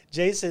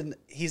 Jason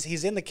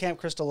he's in the Camp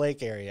Crystal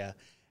Lake area,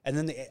 and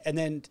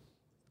then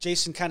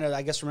Jason kind of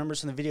I guess remembers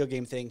from the video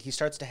game thing. He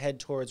starts to head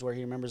towards where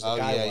he remembers the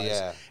guy was,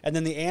 yeah. and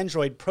then the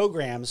android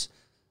programs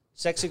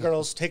sexy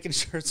girls taking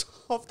shirts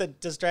off that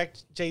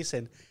distract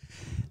Jason.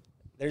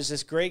 There's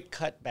this great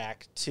cut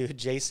back to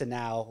Jason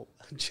now,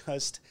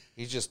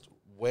 He's just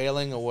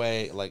wailing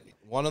away. Like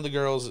one of the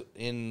girls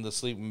in the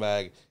sleeping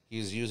bag,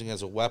 he's using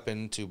as a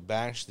weapon to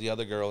bash the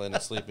other girl in a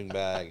sleeping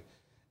bag.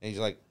 And he's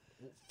like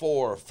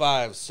 4,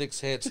 5, 6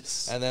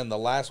 hits. And then the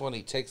last one,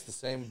 he takes the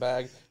same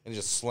bag and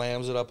just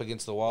slams it up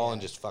against the wall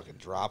and just fucking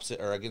drops it,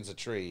 or against a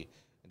tree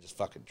and just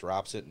fucking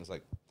drops it. And it's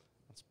like,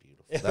 that's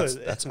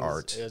beautiful. That's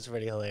art. It was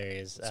pretty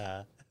hilarious.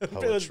 It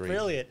was Poetry.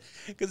 brilliant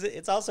because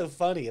it's also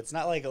funny. It's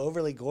not like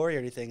overly gory or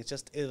anything. It's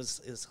just it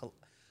was.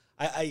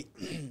 I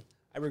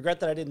regret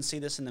that I didn't see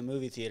this in the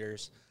movie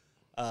theaters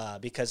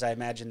because I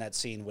imagine that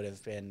scene would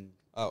have been.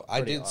 Oh,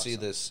 I did awesome. see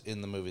this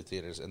in the movie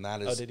theaters, and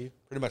that is did you?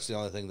 pretty much the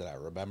only thing that I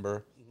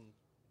remember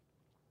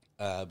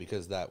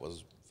because that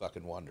was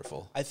fucking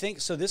wonderful. I think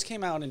so. This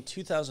came out in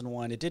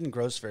 2001. It didn't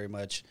gross very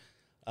much.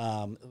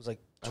 It was like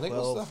 12, I think it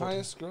was the 14.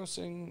 highest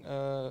grossing,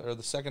 or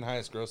the second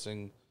highest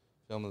grossing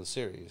film of the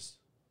series.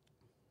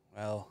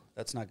 Well,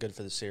 that's not good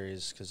for the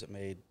series because it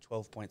made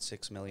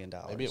 $12.6 million.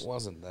 Maybe it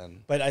wasn't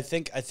then. But I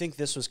think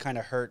this was kind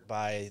of hurt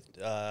by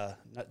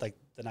like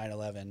the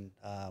 9/11.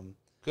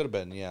 Could have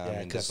been, yeah. I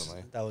mean, 'cause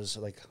definitely. that was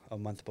like a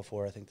month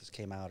before I think this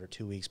came out, or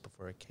 2 weeks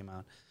before it came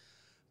out.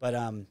 But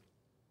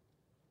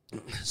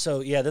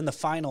so yeah, then the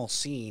final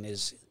scene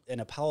is an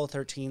Apollo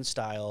 13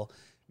 style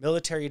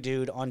military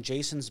dude on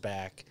Jason's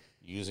back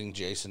Using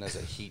Jason as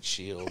a heat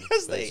shield.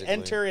 as they basically.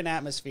 enter an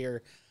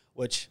atmosphere,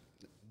 which,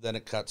 Then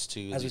it cuts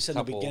to as the we said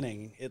couple, in the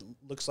beginning, it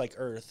looks like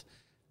Earth.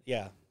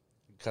 Yeah,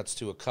 cuts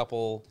to a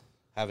couple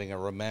having a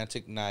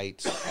romantic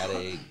night at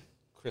a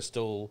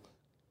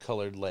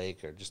crystal-colored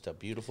lake, or just a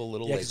beautiful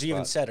little yeah. lake Because you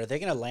even spot. said, are they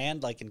going to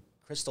land like in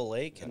Crystal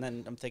Lake? And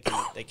then I'm thinking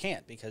they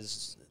can't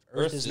because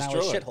Earth Earth is now a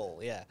destroyed.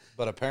 shithole. Yeah.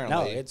 But apparently,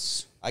 No,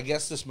 it's I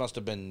guess this must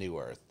have been New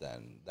Earth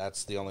then.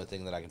 That's the only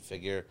thing that I can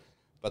figure.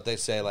 But they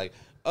say like,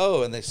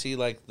 oh, and they see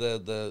like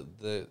the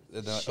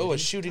and they're like, oh, a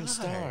shooting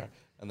star,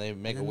 and they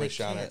make a then they wish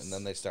on it, kiss. and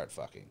then they start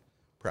fucking.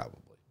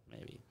 Probably.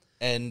 maybe.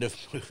 End of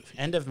movie.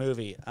 End of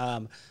movie.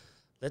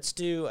 Let's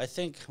do. I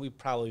think we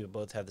probably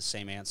both have the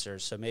same answer,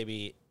 so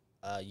maybe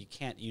you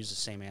can't use the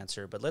same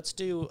answer. But let's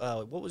do.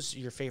 What was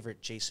your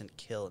favorite Jason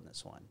kill in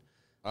this one?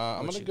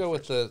 I'm What's gonna your go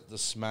with the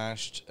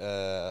smashed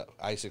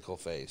icicle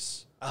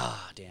face.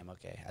 Ah, damn.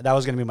 Okay, that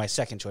was gonna be my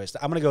second choice.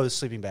 I'm gonna go with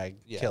sleeping bag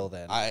Yeah. kill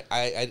then.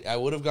 I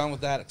would have gone with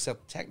that,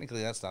 except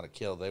technically that's not a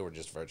kill. They were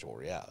just virtual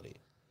reality.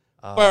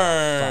 Oh,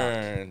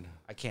 Burn.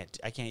 I can't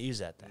use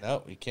that then.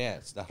 No, you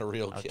can't. It's not a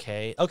real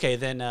kill. Okay.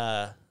 Then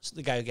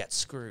the guy who got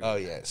screwed. Oh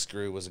yeah,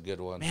 Screw was a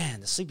good one. Man,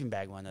 the sleeping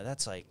bag one though.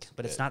 That's like,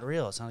 but it's not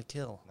real. It's not a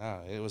kill.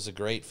 No, it was a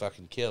great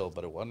fucking kill,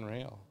 but it wasn't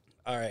real.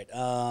 All right.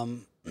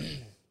 Let's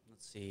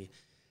see.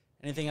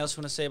 Anything else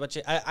you want to say about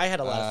you? I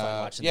had a lot of fun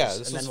watching yeah, this.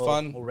 this and was then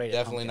fun. We'll rate it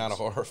Definitely not a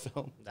pumpkins. horror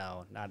film.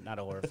 No, not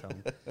a horror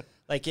film.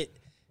 Like it,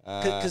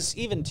 because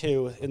even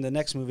too in the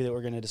next movie that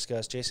we're going to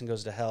discuss, Jason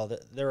Goes to Hell.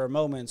 There are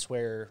moments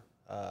where,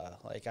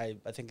 like I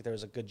think there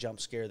was a good jump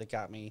scare that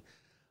got me.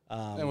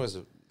 It was.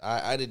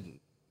 I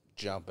didn't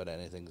jump at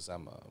anything because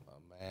I'm a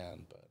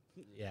man, but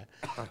Yeah.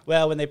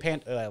 Well, when they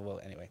pan. Well,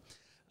 anyway.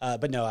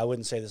 But no, I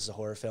wouldn't say this is a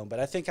horror film. But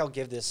I think I'll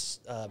give this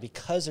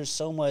because there's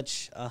so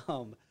much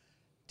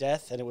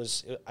death, and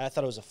I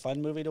thought it was a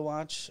fun movie to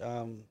watch.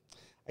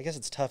 I guess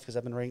it's tough because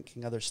I've been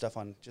ranking other stuff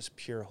on just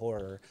pure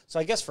horror. So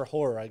I guess for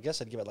horror, I'd give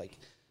it like,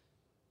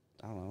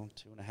 I don't know,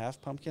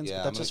 2.5 pumpkins.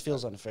 Yeah, but that just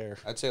feels unfair.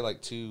 I'd say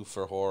like 2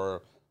 for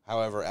horror.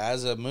 However,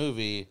 as a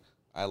movie,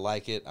 I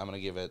like it. I'm gonna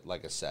give it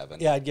like a 7.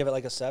 Yeah, I'd give it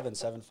like a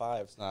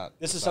 7.5. not-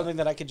 This it's is not- something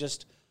that I could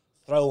just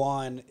throw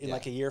on in Yeah.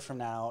 like a year from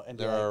now and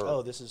be There like, are-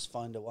 oh, this is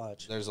fun to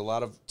watch. There's a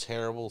lot of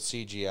terrible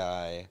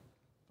CGI,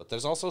 but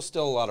there's also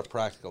still a lot of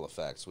practical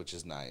effects, which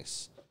is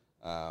nice.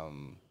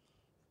 And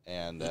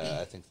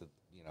I think that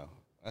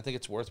I think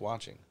it's worth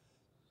watching.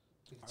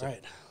 All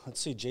right, let's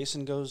see.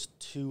 Jason Goes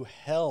to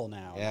Hell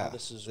now. Yeah, Now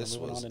this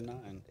we're moving on to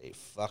 9. a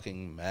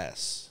fucking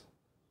mess.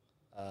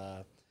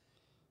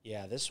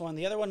 Yeah, this one.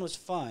 The other one was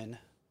fun.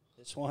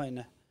 This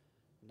one,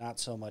 not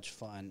so much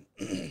fun.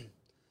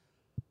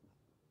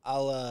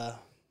 I'll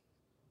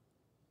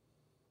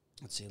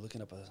let's see.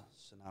 Looking up a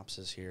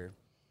synopsis here.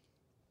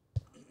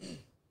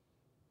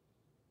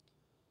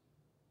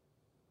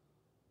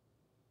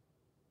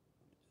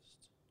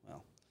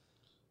 Well,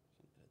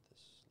 I can edit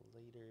this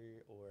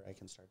later, or I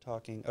can start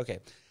talking. Okay.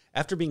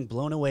 After being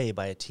blown away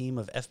by a team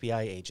of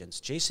FBI agents,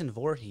 Jason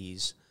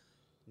Voorhees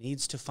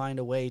needs to find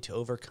a way to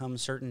overcome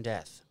certain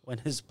death. When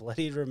his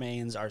bloodied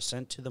remains are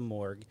sent to the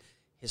morgue,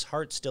 his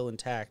heart still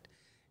intact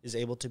is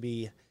able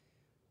to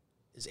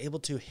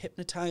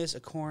hypnotize a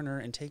coroner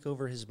and take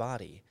over his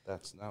body.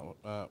 That's not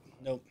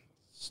Nope.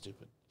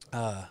 stupid.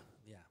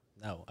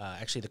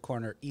 Actually, the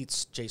coroner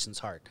eats Jason's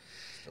heart.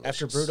 Delicious.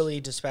 After brutally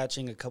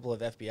dispatching a couple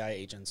of FBI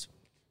agents,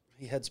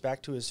 he heads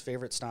back to his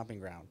favorite stomping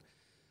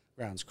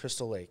grounds,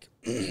 Crystal Lake.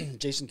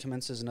 Jason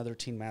commences another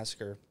teen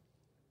massacre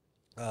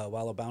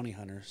while a bounty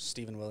hunter,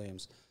 Stephen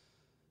Williams,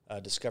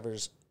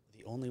 discovers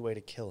the only way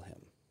to kill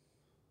him.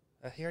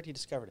 He already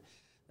discovered it.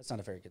 That's not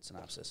a very good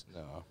synopsis.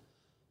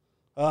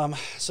 No.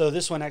 So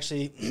this one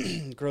actually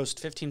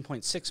grossed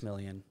 $15.6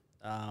 million.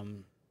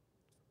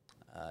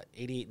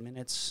 88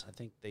 minutes. I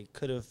think they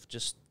could have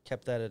just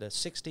kept that at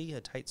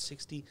a tight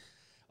 60.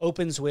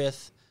 Opens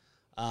with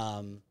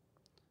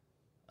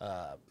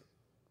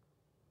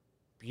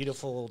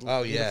beautiful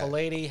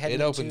lady heading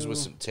It opens to- with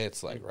some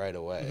tits like right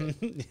away.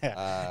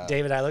 Yeah.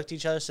 David and I looked at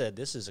each other and said,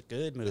 this is a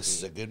good movie. This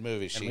is a good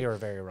movie. And we were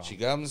very wrong. She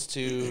comes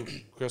to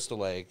Crystal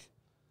Lake,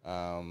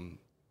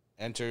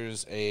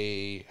 enters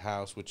a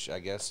house, which I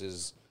guess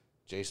is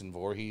Jason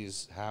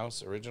Voorhees'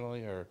 house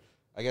originally, or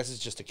I guess it's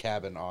just a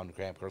cabin on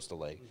Camp Crystal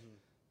Lake.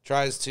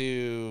 Tries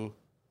to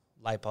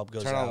Light bulb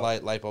goes turn out. on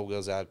light bulb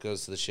goes out,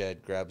 goes to the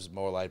shed, grabs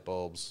more light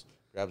bulbs,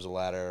 grabs a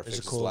ladder, There's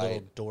a fixes cool light.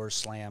 little door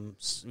slam,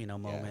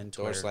 moment.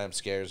 Door where slam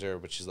scares her,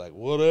 but she's like,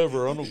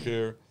 whatever, I don't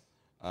care.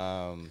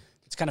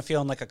 It's kind of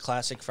feeling like a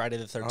classic Friday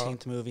the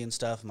 13th movie and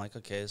stuff. I'm like,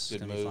 okay, this is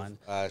Good going to be move.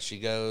 fun. She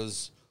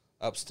goes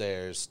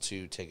upstairs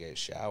to take a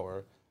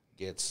shower,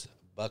 gets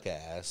buck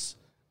ass,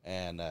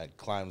 and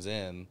climbs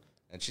in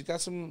And she's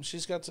got some.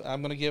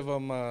 I'm gonna give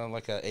them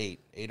like a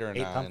 8 or a 9.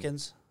 8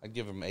 pumpkins. I'd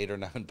give them 8 or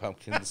 9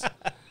 pumpkins.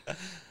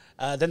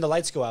 Then the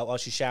lights go out while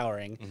she's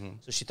showering.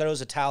 So she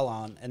throws a towel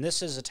on, and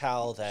this is a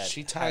towel that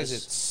She ties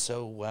it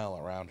so well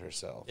around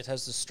herself. It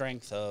has the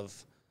strength of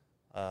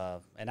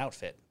an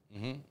outfit.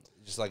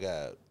 Just like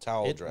a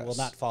towel It dress. will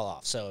not fall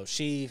off. So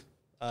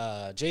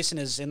Jason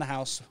is in the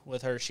house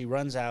with her. She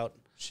runs out.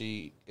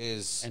 She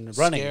is And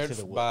running scared through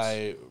the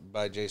woods.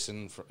 by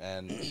Jason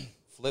and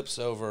flips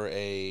over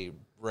a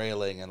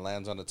railing and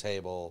lands on a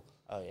table.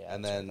 Oh, yeah,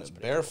 And that's then right, that's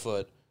pretty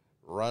barefoot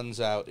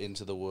runs out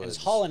into the woods.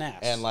 it's hauling ass.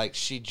 And like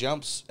she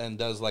jumps and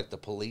does like the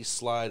police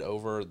slide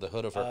over the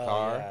hood of her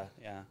car.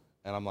 Yeah.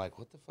 And I'm like,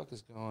 what the fuck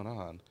is going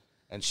on?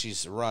 And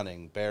she's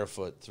running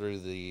barefoot through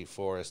the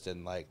forest,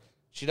 and like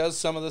she does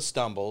some of the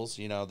stumbles.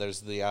 You know,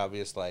 there's the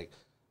obvious like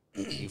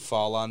you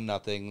fall on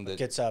nothing that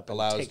Gets up and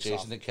allows takes Jason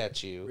off to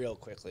catch you. Real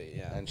quickly,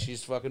 yeah. And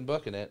she's fucking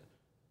booking it.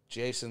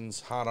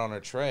 Jason's hot on her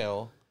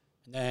trail.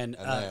 And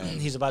then-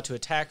 he's about to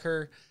attack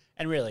her.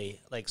 And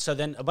really, so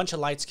then a bunch of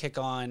lights kick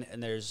on,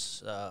 and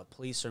there's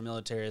police or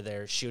military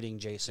there shooting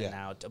Jason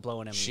out,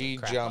 blowing him. She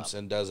crap jumps up.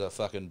 and does a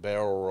fucking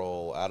barrel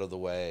roll out of the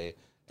way.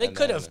 They and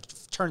could then- have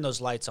turned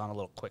those lights on a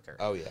little quicker.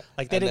 Oh, yeah.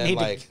 Like they And didn't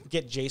then, need to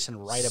get Jason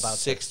right about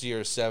 60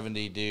 or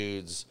 70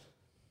 dudes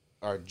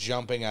are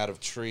jumping out of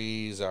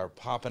trees, are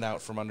popping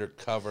out from under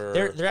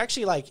cover. They're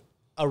actually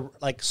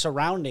like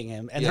surrounding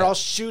him, and they're Yeah. all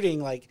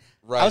shooting I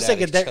Right was at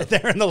thinking each other.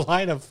 they're in the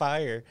line of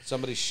fire.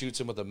 Somebody shoots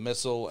him with a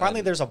missile. Finally,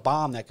 and, there's a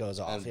bomb that goes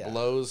off. and Yeah.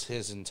 blows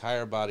his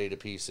entire body to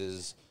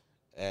pieces.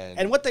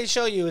 And what they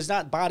show you is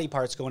not body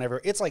parts going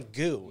everywhere. It's like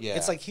goo. Yeah.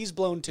 It's like he's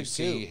blown to you goo.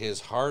 see his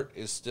heart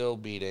is still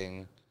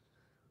beating,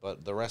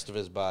 but the rest of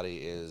his body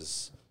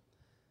is...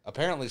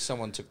 Apparently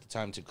someone took the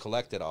time to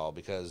collect it all,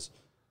 because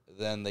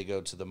then they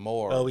go to the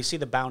morgue. Oh, we see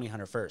the bounty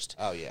hunter first.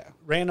 Oh, yeah.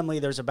 Randomly,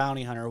 there's a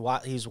bounty hunter.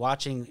 He's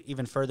watching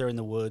even further in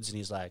the woods, and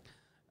he's like,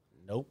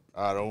 nope,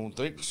 I don't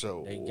think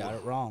so. they got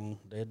it wrong.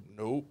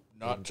 Nope,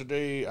 not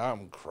today.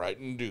 I'm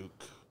Crichton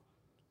Duke.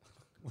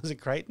 Was it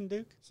Crichton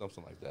Duke?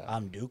 Something like that.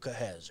 I'm Duke of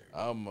Hazard.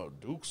 I'm a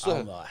Duke. I'm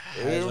a Them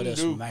hazardous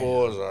Duke man.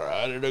 boys are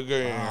at it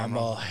again. I'm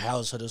a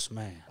hazardous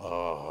man.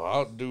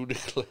 I do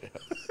declare.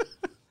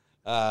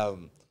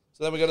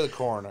 So then we go to the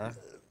coroner,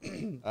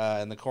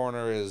 and the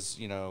coroner is,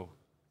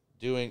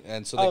 doing,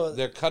 and so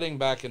they're cutting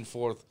back and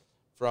forth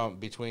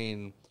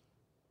between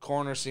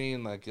coroner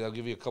scene, like they'll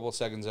give you a couple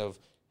seconds of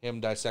him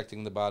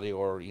dissecting the body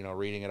or,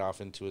 reading it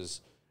off into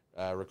his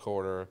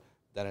recorder.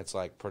 Then it's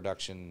like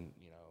production,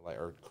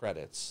 or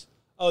credits.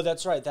 Oh,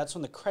 that's right. That's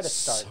when the credits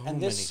start. So And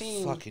this many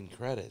scene, fucking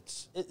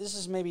credits. this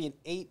is maybe an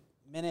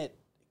 8-minute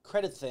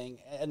credit thing,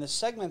 and the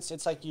segments,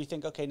 it's like you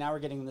think, okay, now we're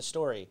getting the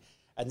story,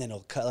 and then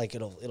it'll cut,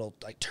 it'll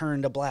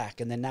turn to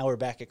black, and then now we're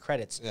back at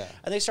credits. Yeah.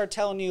 And they start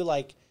telling you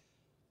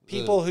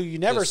people who you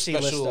never see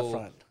listed up special-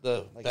 front,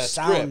 the like best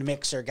sound grip.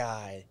 mixer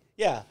guy.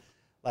 Yeah,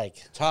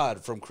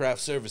 Todd from Craft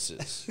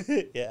Services.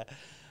 yeah.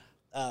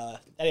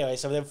 Anyway,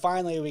 so then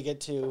finally we get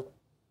to,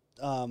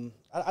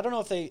 I don't know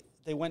if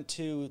they went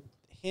to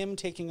him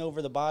taking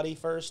over the body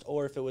first,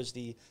 or if it was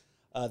the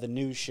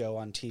news show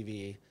on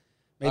TV.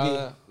 Maybe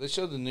They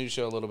showed the news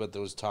show a little bit that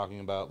was talking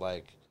about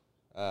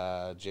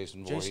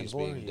Jason Voorhees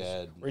being Voorhees.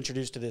 dead. We're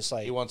introduced to this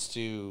He wants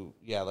to,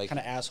 kind kind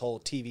of asshole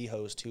TV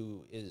host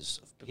who is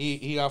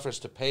he offers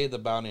to pay the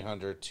bounty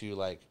hunter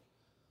to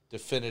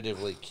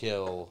definitively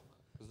kill,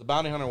 because the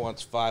bounty hunter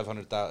wants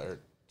 500,000 or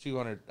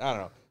 200, I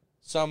don't know,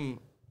 some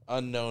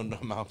unknown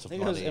amount of I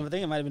money. think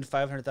it might have been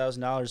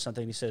 $500,000 or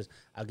something. He says,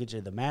 "I'll get you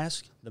the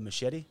mask, the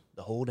machete,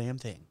 the whole damn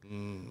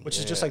thing," which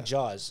is just like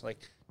Jaws. Like,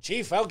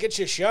 Chief, I'll get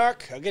you a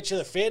shark. I'll get you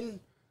the fin.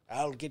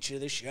 I'll get you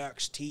the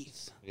shark's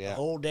teeth. Yeah. The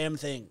whole damn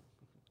thing.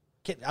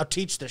 I'll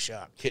teach the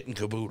shark. Kit and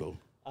caboodle.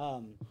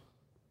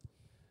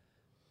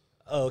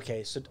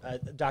 Okay, so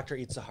Doctor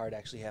Eats the Heart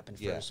actually happened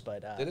Yeah. first,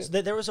 but Did it?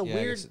 so there was a Yeah, I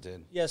weird. guess it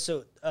did. Yeah,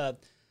 so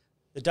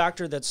the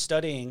doctor that's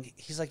studying,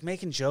 he's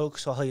making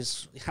jokes while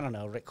he's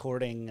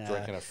recording.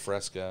 Drinking a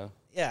Fresca.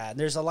 Yeah, and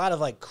there's a lot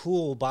of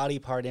cool body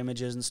part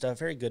images and stuff.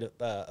 Very good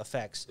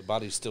effects. The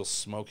body's still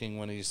smoking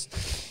when he's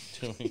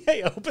doing. Yeah,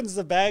 he opens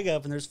the bag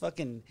up and there's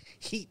fucking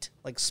heat,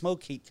 like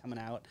smoke heat coming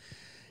out,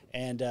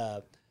 and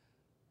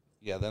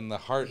Yeah, then the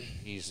heart,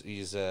 he's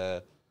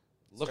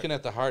looking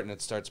at the heart and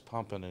it starts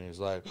pumping and he's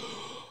like,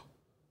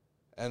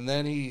 and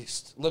then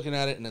he's looking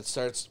at it and it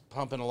starts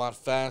pumping a lot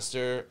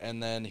faster,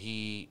 and then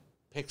he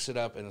picks it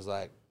up and is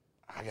like,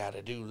 I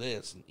gotta do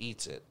this, and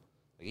eats it.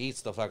 He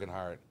eats the fucking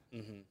heart.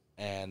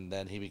 And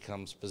then he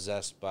becomes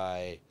possessed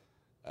by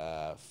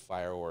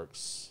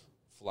fireworks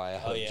fly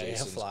out of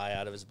Jason's fly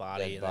out of his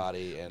body. dead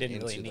body and didn't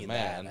really into the need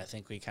man. that. I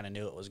think we kind of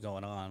knew what was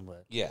going on,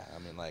 but Yeah, I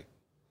mean,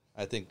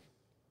 I think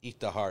eat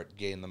the heart,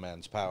 gain the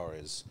man's power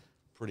is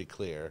pretty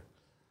clear.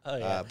 oh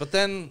yeah. But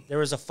then, There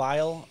was a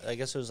file, I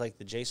guess it was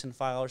the Jason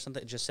file or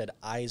something. It just said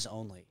eyes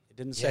only. It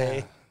didn't say,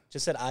 Yeah.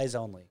 just said eyes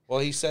only. well,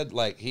 he said,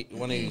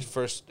 when he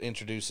first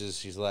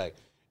introduces, he's like,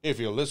 if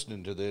you're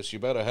listening to this, you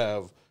better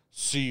have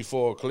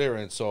C4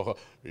 clearance or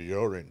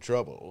you're in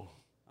trouble.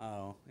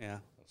 Oh, yeah.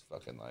 That's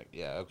fucking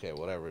yeah, okay,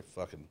 whatever,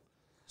 fucking.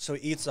 So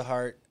he eats the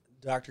heart.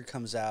 Doctor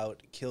comes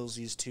out, kills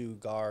these 2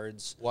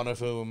 guards. One of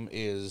whom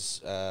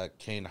is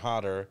Kane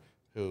Hodder,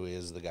 who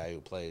is the guy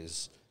who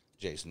plays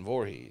Jason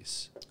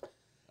Voorhees.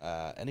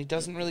 And he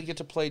doesn't really get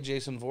to play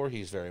Jason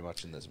Voorhees very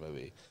much in this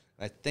movie.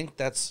 And I think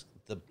that's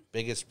the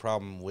biggest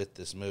problem with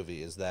this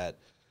movie is that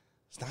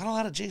there's not a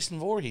lot of Jason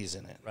Voorhees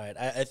in it. Right.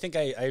 I think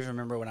I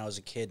remember when I was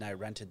a kid and I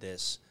rented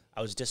this,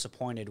 I was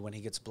disappointed when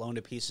he gets blown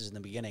to pieces in the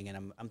beginning.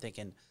 And I'm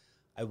thinking,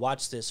 I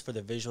watched this for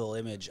the visual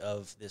image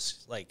of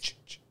this, like,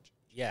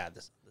 yeah,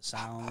 the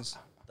sounds,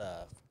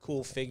 the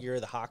cool figure,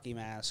 the hockey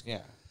mask.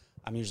 Yeah.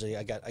 I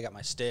got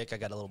my stick, I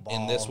got a little ball.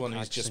 In this one,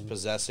 he's just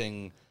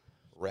possessing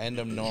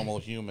random normal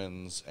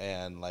humans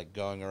and, like,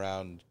 going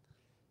around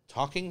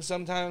talking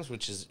sometimes,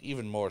 which is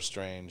even more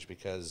strange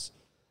because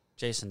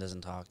Jason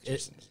doesn't talk.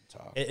 Jason doesn't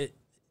talk.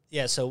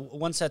 Yeah, so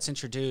once that's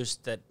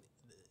introduced that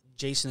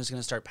Jason is going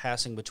to start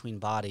passing between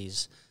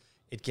bodies,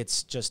 it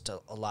gets just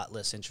a lot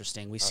less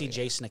interesting. We see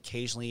Jason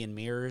occasionally in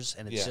mirrors,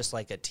 and it's just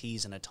like a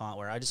tease and a taunt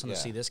where I just want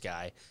to see this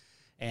guy.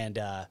 And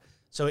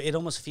so it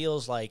almost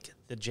feels like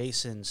the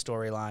Jason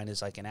storyline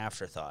is like an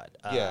afterthought,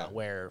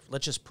 where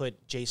let's just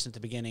put Jason at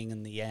the beginning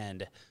and the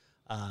end,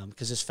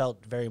 because this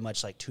felt very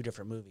much like 2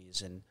 different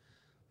movies. And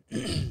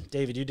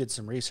David, you did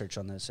some research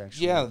on this,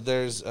 actually. Yeah,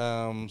 there's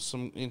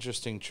some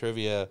interesting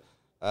trivia.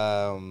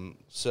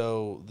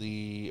 So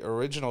the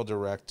original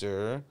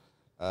director,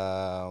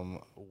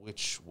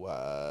 which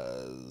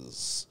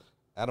was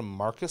Adam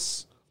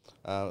Marcus,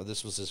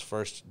 this was his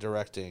first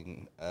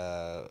directing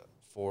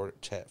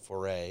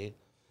foray,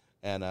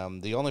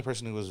 and the only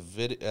person who was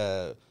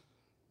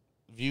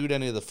viewed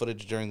any of the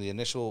footage during the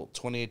initial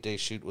 28-day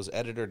shoot was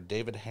editor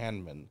David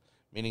Handman,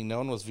 meaning no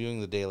one was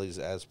viewing the dailies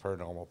as per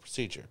normal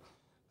procedure.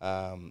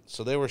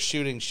 So they were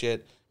shooting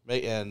shit,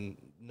 and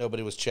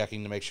nobody was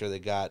checking to make sure they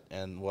got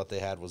and what they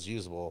had was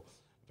usable.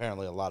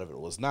 Apparently, a lot of it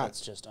was not.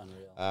 That's just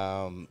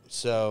unreal.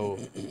 So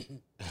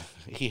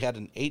he had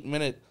an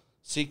 8-minute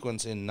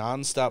sequence in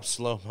nonstop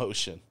slow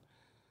motion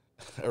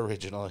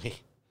originally.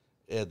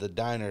 The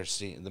diner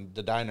scene,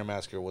 the diner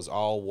massacre was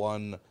all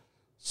one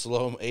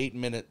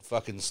 8-minute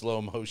fucking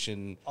slow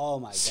motion. Oh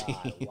my scene.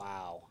 God!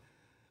 Wow.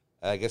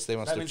 I guess they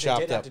must That have means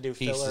chopped they did have up to do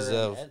pieces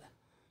filler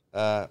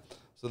of.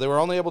 So they were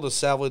only able to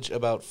salvage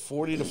about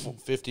 40 to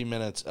 50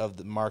 minutes of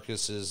the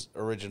Marcus's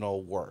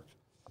original work.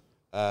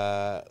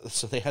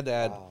 So they had to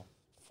add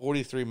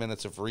 43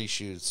 minutes of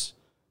reshoots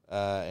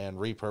and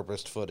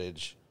repurposed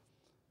footage,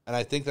 and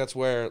I think that's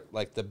where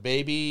like the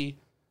baby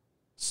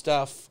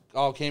stuff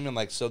all came in.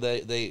 Like, so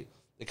they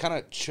kind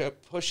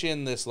of push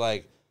in this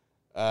like,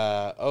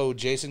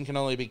 Jason can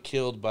only be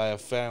killed by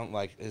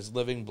his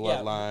living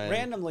bloodline. Yeah,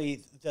 randomly,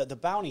 the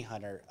bounty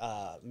hunter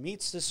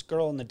meets this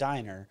girl in the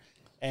diner.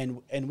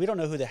 And we don't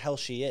know who the hell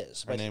she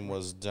is. Her name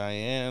was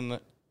Diane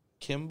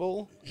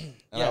Kimball,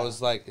 and I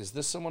was like, "Is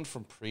this someone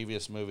from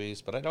previous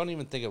movies?" But I don't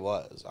even think it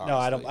was. Honestly.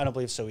 No, I don't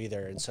believe so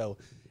either. And so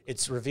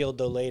it's revealed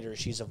though later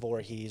she's a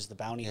Voorhees, the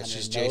bounty hunter,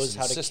 she's knows Jason's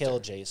how to sister. kill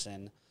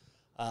Jason.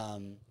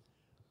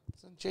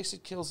 Jason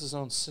kills his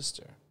own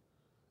sister.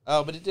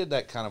 Oh, but he did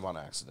that kind of on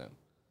accident.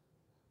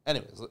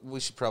 Anyways,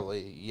 we should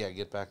probably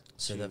get back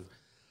to.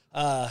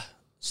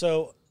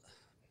 So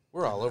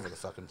we're all over the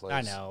fucking place.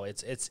 I know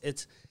it's.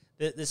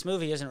 This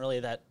movie isn't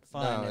really that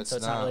fun, No, and so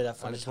it's not really that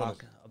fun I to just wanna-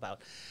 talk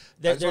about.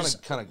 I just There's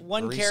wanna kinda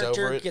one grease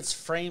character over it. gets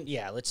framed.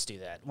 Yeah, let's do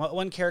that.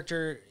 One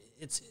character,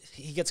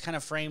 he gets kind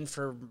of framed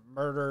for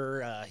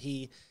murder.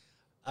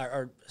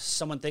 Or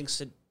someone thinks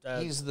that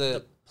He's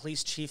the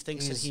police chief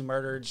thinks that he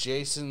murdered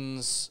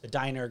Jason's the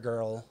diner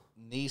girl.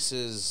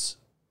 niece's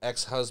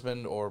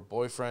ex-husband or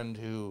boyfriend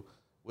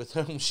with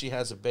whom she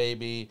has a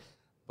baby,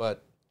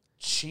 but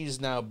she's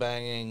now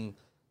banging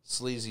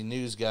sleazy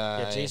news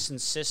guy. Yeah,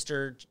 Jason's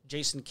sister.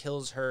 Jason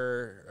kills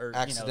her or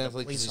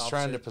accidentally because he's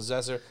trying to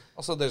possess her.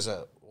 Also, there's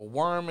a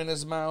worm in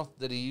his mouth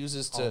that he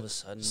uses to. All of a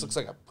sudden, just looks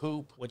like a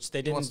poop, which they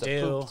He didn't wants to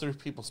do poop through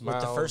people's with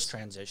mouths. the first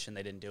transition.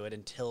 They didn't do it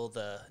until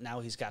now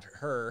he's got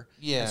her.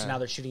 Yeah. And so now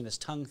they're shooting this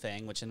tongue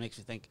thing, which it makes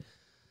me think.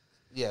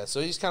 Yeah,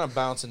 so he's kind of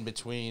bouncing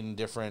between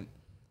different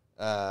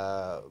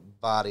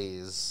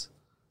bodies,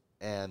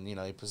 and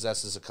he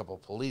possesses a couple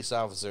police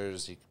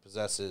officers. He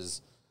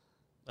possesses.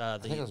 I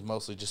think it was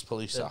mostly just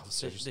police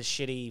officers. The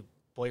shitty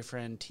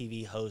boyfriend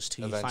TV host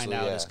who you Eventually, find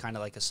out yeah. is kind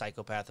of like a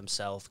psychopath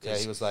himself. Yeah,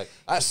 he was like,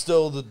 I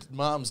stole the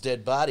mom's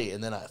dead body,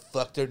 and then I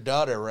fucked her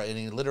daughter, right? And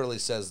he literally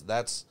says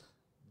that's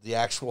the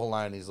actual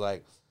line. He's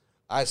like,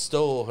 I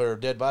stole her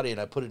dead body, and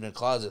I put it in a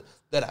closet,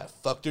 then I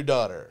fucked her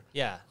daughter.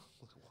 Yeah.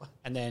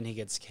 And then he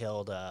gets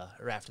killed.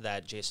 Or after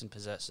that, Jason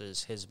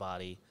possesses his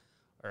body.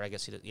 Or I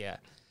guess he did, yeah.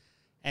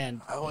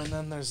 And and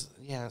then there's,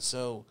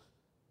 so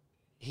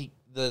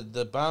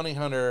the bounty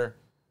hunter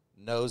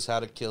knows how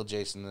to kill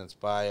Jason, and it's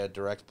by a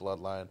direct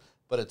bloodline,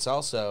 but it's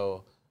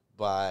also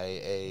by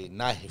a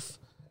knife.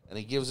 And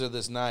he gives her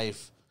this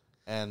knife,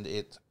 and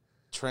it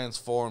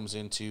transforms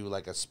into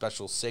like a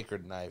special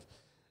sacred knife.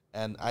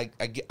 And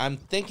I'm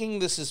thinking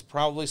this is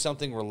probably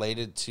something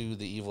related to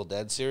the Evil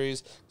Dead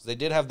series, because they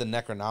did have the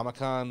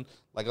Necronomicon,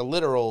 like a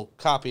literal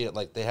copy.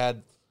 Like they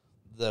had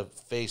the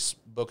face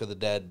Book of the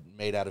Dead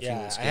made out of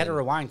human I skin. had to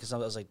rewind because I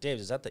was like, Dave,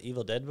 is that the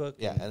Evil Dead book?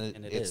 Yeah,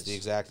 and it's is. the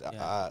exact.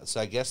 Yeah.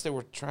 So I guess they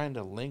were trying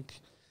to link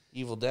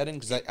Evil Dead in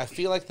because I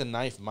feel like the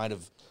knife might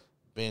have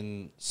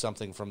been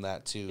something from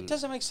that too. It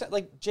doesn't make sense.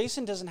 Like,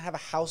 Jason doesn't have a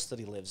house that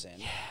he lives in.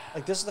 Yeah.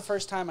 Like, this is the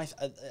first time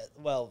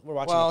well, we're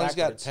watching Well, it he's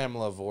got backwards.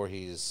 Pamela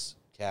Voorhees'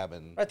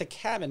 cabin. Right, the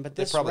cabin, but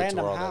They this probably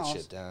random tore all that house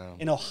shit down.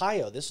 in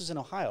Ohio. This was in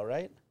Ohio,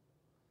 right?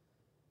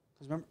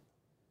 'Cause remember,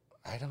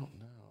 I don't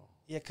know.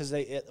 yeah, because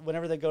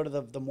whenever they go to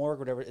the morgue or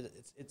whatever,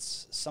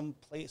 it's some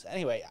place.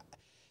 Anyway,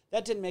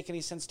 that didn't make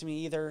any sense to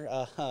me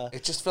either.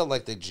 It just felt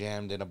like they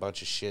jammed in a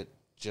bunch of shit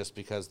just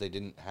because they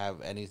didn't have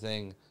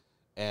anything,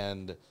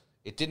 and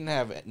it didn't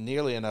have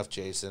nearly enough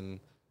Jason.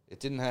 It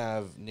didn't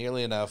have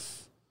nearly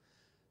enough.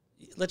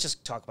 Let's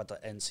just talk about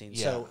the end scene.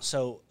 Yeah.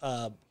 So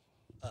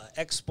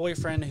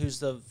ex-boyfriend who's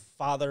the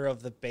father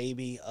of the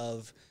baby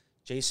of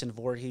Jason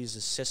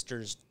Voorhees'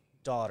 sister's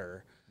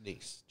daughter.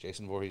 Niece.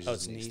 Jason Voorhees' Oh,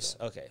 it's niece. niece.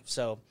 though. Okay,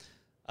 so,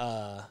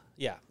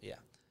 yeah.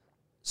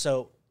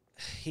 So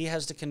he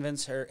has to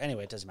convince her.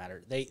 Anyway, it doesn't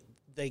matter.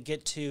 They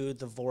get to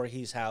the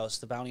Voorhees house.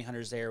 The bounty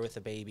hunter's there with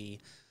the baby.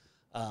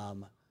 I don't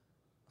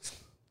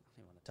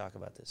even want to talk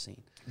about this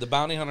scene. The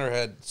bounty hunter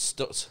had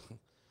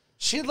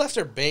she had left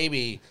her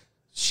baby.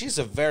 She's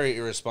a very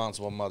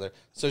irresponsible mother.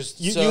 So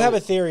You have a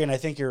theory, and I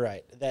think you're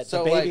right, that So,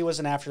 the baby like, was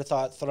an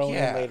afterthought thrown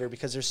Yeah. in later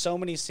because there's so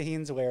many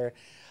scenes where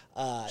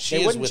she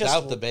they is wouldn't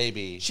without just, the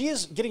baby. She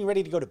is getting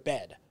ready to go to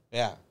bed,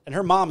 Yeah. and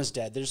her mom is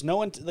dead. There's no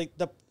one where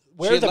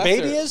She had the left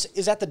baby her-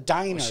 is at the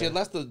diner. She had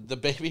left the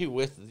baby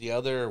with the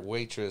other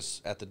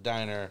waitress at the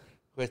diner,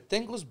 who I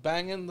think was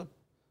banging the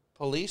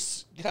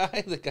police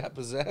guy that got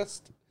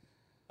possessed.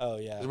 Oh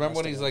yeah. Remember must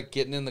when have he's been. like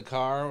getting in the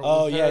car?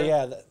 Oh with yeah, her?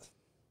 yeah.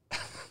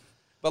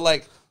 But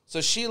like,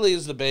 so she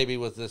leaves the baby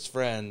with this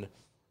friend,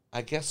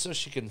 I guess so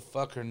she can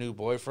fuck her new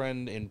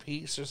boyfriend in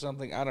peace or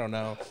something. I don't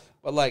know.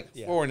 But like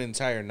Yeah. for an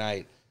entire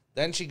night.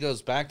 Then she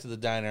goes back to the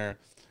diner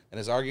and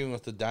is arguing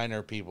with the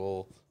diner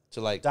people to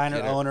like Diner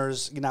get her-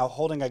 owners,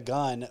 holding a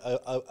gun,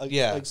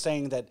 Yeah. like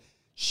saying that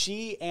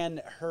she and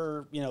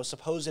her,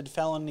 supposed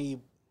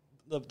felony,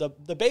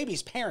 the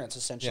baby's parents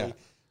essentially, Yeah.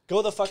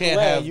 go the fuck Can't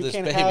away. have You this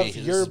can't baby. have This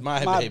your is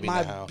my baby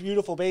now.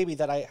 beautiful baby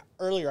that I fucking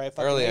Earlier I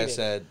hated.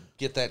 said,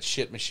 get that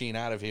shit machine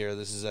out of here.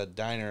 This is a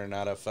diner,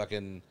 not a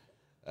fucking,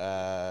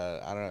 I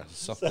don't know,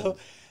 something.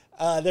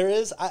 So there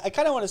is. I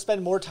kind of want to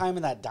spend more time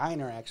in that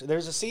diner. Actually,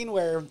 there's a scene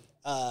where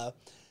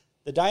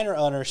the diner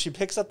owner, she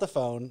picks up the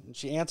phone and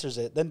she answers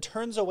it, then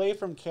turns away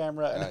from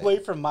camera and away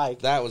from Mike.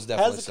 That was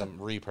definitely Has- some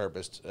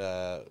repurposed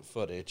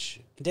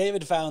footage.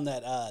 David found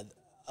that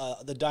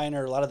the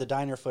diner, a lot of the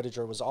diner footage,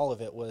 or was all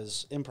of it,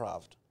 was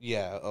improv.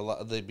 Yeah, a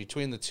lot.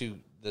 Between the two,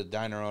 the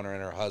diner owner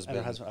and her husband.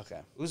 And her husband, okay.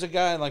 It was a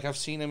guy, like, I've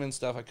seen him and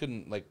stuff. I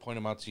couldn't, like, point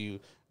him out to you. I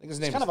think his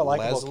name kind is of a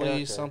likable Leslie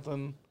character.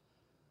 something.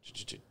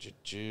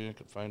 I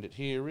can find it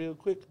here real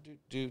quick.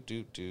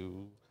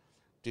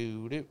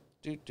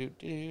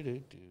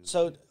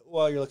 So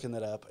while you're looking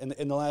that up,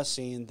 in the last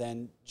scene,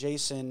 then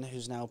Jason,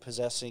 who's now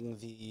possessing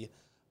the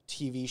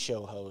TV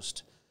show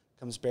host,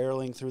 comes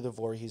barreling through the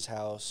Voorhees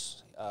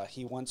house.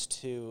 He wants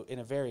to, in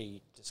a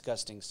very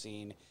disgusting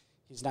scene,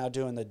 he's now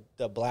doing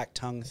the black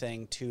tongue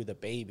thing to the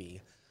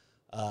baby,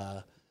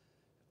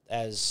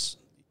 as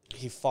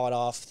he fought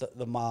off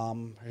the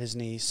mom, his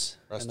niece,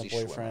 and Rusty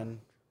the boyfriend.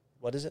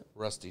 What is it?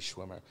 Rusty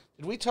Schwimmer.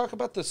 Did we talk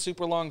about the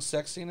super long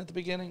sex scene at the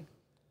beginning?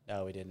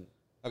 No, we didn't.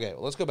 Okay,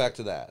 well, let's go back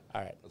to that.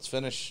 All right. Let's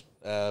finish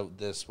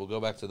this. We'll go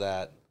back to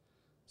that.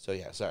 So,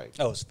 yeah, sorry.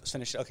 Oh, it's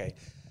finished. Okay.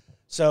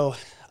 So,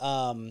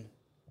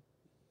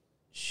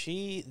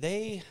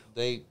 They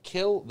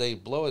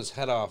blow his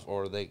head off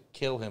or they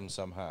kill him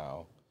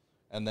somehow.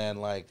 And then,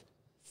 like,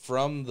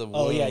 from the wound.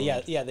 Oh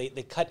yeah. They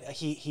cut.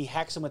 He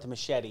hacks him with a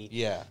machete.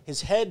 Yeah.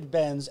 His head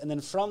bends, and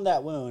then from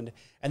that wound,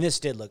 and this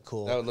did look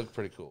cool. That would look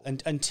pretty cool.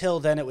 Until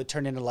then, it would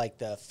turn into like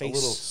the A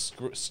face,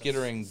 little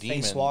skittering demon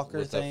face walker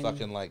with thing. a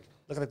fucking, like,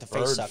 looking like the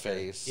bird face sucker.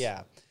 face.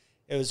 Yeah,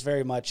 it was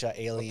very much What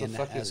alien. the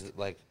fuck is it?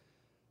 Like,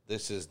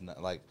 this is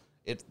not, like,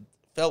 it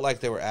felt like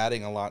they were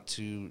adding a lot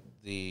to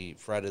the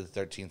Friday the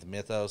 13th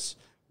mythos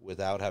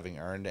without having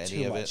earned any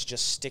too of much, it.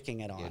 just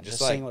sticking it on, Yeah,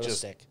 just like, saying what will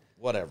stick.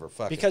 whatever,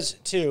 fuck it. Because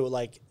too,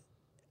 like,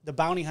 the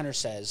bounty hunter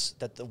says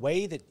that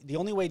the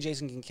only way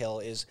Jason can kill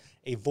is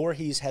a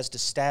Voorhees has to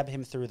stab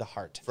him through the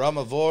heart. From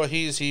a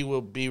Voorhees he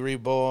will be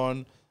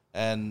reborn,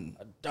 and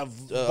A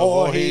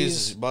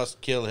Voorhees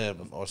must kill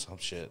him, or some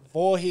shit.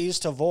 Voorhees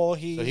to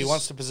Voorhees. So he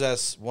wants to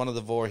possess one of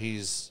the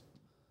Voorhees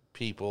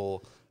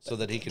people so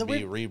that he can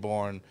be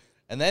reborn.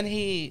 And then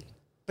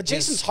But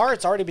Jason's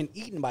heart's already been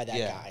eaten by that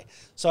Yeah. guy.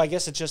 So I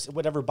guess it's just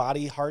whatever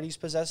body heart he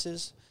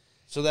possesses.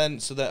 So then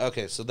Face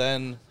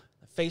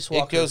it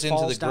Walker goes into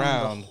falls the down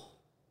ground.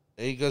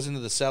 He goes into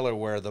the cellar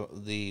where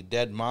the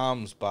dead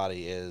mom's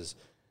body is,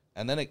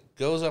 and then it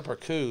goes up her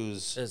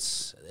coos.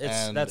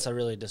 And that's a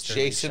really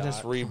disturbing Jason is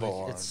shot.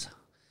 reborn.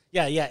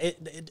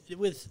 It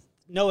with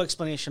no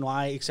explanation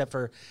why, except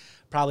for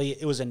probably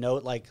it was a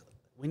note like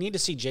we need to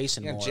see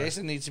Jason Yeah, more.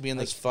 Jason needs to be in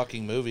this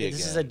fucking movie again.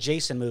 This is a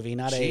Jason movie,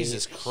 not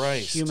Jesus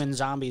Christ. human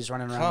zombies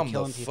running around Come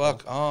killing the people.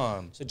 fuck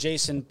on. So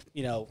Jason,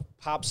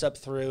 pops up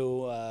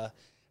through, and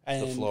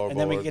then we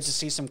floorboards. get to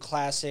see some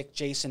classic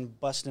Jason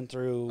busting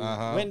through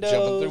Uh-huh. windows,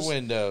 Jumping through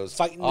windows.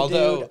 fighting the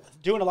Although dude,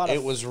 doing a lot of.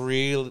 it was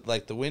real,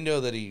 like the window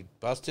that he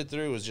busted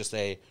through was just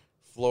a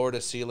floor to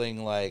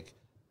ceiling, like,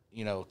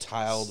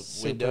 tiled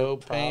super window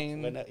prop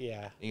pane. window,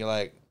 yeah. And you're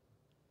like,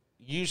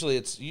 usually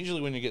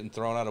when you're getting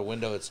thrown out a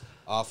window, it's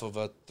off of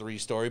a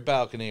 3-story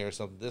balcony or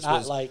something. This Not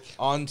was like-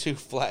 onto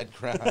flat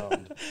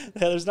ground.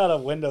 There's not a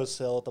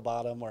windowsill at the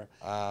bottom, or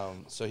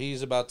So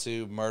he's about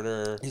to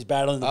murder. he's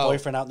battling the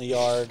boyfriend out in the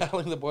yard.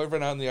 Battling the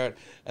boyfriend out in the yard,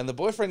 and the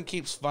boyfriend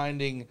keeps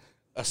finding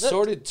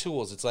assorted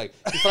tools. It's like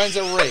he finds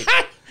a rake.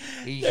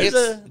 He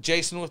hits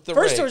Jason with the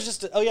First rake. it was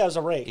just, it was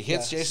a rake. He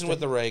hits Jason with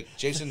the rake.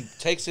 Jason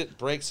takes it,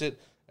 breaks it,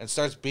 and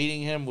starts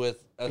beating him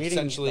with Beating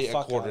essentially the a fuck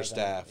out of him,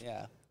 quarterstaff.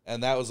 yeah.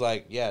 And that was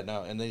like, yeah,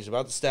 no. And then he's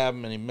about to stab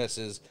him, and he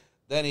misses.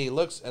 Then he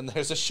looks, and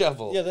there's a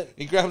shovel. Yeah,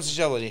 he grabs the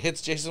shovel, and he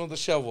hits Jason with the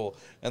shovel.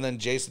 And then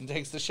Jason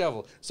takes the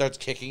shovel, starts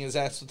kicking his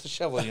ass with the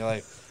shovel. And you're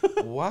like,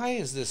 why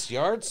is this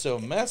yard so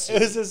messy?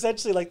 It was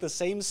essentially like the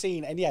same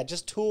scene, and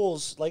just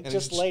tools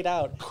just laid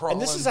out.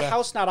 And this is a back.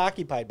 house not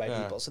occupied by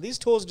Yeah. people, so these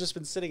tools have just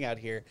been sitting out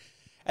here.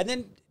 And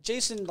then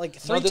Jason, like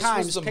three this was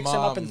times, the picks him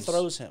up and mom's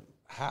throws him.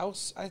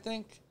 House, I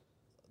think.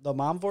 The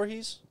mom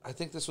Voorhees? I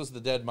think this was the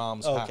dead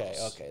mom's Okay,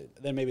 house. okay.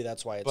 Then maybe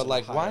that's why it's But in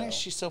like, why Ohio. is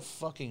she so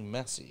fucking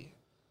messy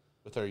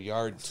with her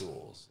yard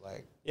tools?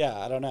 Like, Yeah,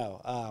 I don't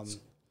know.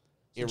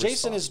 So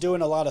Jason is irresponsible.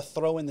 doing a lot of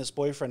throwing this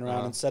boyfriend around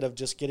Uh-huh. instead of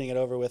just getting it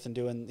over with and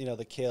doing,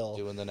 the kill.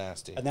 doing the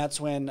nasty. And that's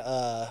when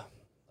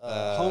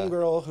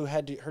homegirl who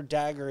had her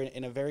dagger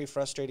in a very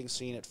frustrating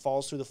scene, it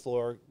falls through the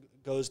floor,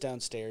 goes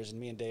downstairs, and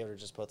me and David are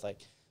just both like,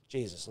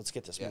 Jesus, let's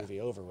get this movie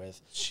over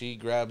with. She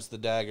grabs the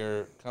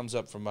dagger, comes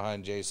up from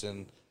behind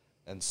Jason,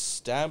 and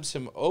stabs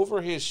him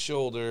over his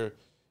shoulder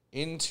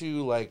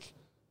into, like,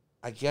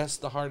 I guess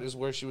the heart is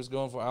where she was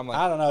going for. I'm like,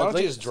 I don't know. why don't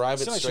Like, you just drive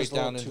it it seems like straight she's a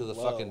little down into too the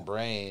low. fucking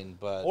brain?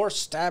 But Or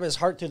stab his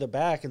heart through the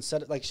back and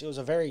set it like it was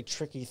a very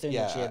tricky thing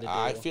that she had to do.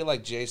 I feel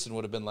like Jason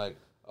would have been like,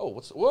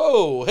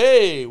 whoa,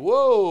 hey,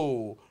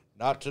 whoa,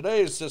 not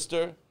today,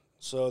 sister.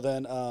 So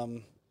then,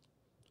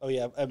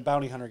 a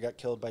bounty hunter got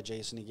killed by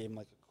Jason. He gave him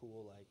like a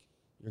cool, like,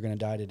 you're going to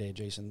die today,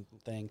 Jason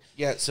thing.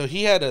 Yeah, so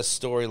he had a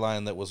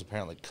storyline that was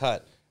apparently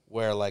cut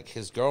where, like, he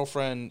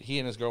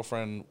and his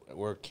girlfriend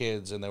were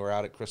kids, and they were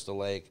out at Crystal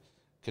Lake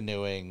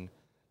canoeing,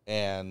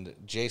 and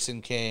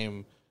Jason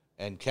came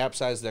and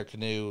capsized their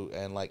canoe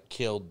and, like,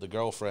 killed the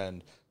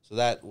girlfriend. So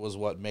that was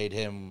what made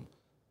him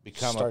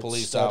become a Start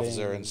police studying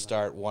officer and and-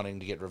 start wanting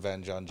to get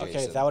revenge on Jason.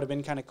 Okay, that would have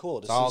been kind of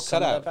cool to see all some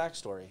cut of that out.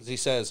 backstory. 'Cause he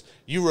says,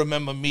 "You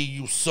remember me,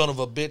 you son of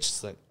a bitch."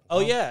 It's like, Oh,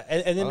 yeah.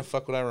 And how then the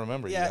fuck would I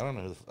remember Yeah. you? I don't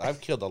know. I've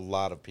killed a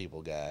lot of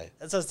people, guy.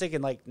 that's what I was thinking,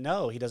 like,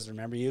 no, he doesn't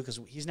remember you because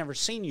he's never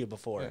seen you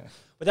before. Yeah.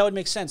 But that would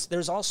make sense.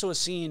 There's also a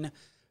scene,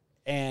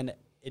 and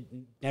it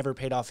never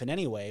paid off in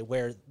any way,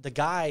 where the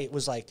guy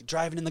was, like,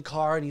 driving in the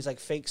car and he's,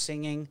 like, fake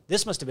singing.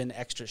 This must have been an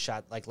extra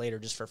shot, like, later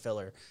just for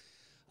filler.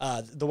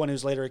 The one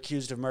who's later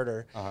accused of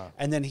murder.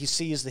 And then he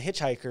sees the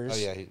hitchhikers. Oh,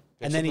 yeah, he picks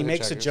And then up he the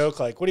makes a hitchhikers. joke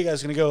like, what are you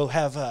guys going to go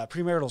have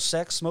premarital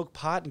sex, smoke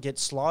pot, and get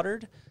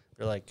slaughtered?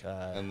 They're like,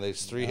 And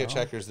these 3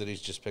 hitchhikers that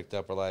he's just picked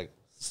up are like,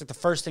 it's like the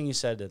first thing you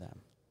said to them.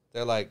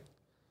 they're like,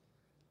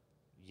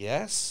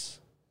 yes?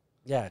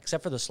 Yeah,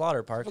 except for the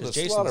slaughter part, For the because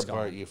Jason's slaughter gone.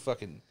 part, you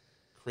fucking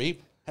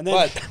creep. And then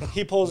But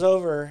he pulls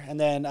over, and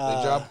then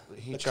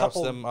he the chops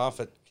couple- them off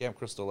at Camp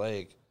Crystal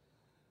Lake.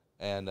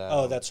 And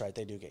Oh, that's right,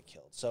 they do get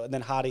killed. So and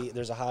then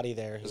there's a hottie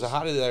there. there's a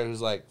hottie there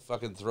who's like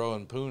fucking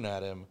throwing poon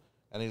at him.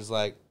 And he's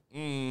like,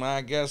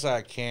 I guess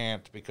I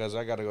can't because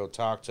I got to go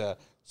talk to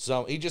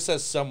some. He just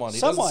says someone. He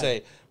Someone. doesn't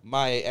say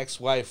my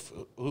ex-wife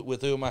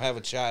with whom I have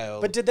a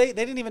child. But they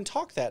didn't even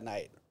talk that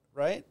night,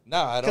 right? no,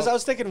 I don't. Because I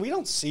was thinking we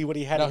don't see what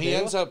he had No, to he do.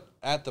 ends up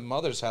at the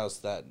mother's house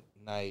that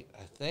night,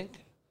 I think.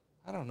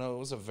 I don't know. It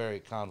was a very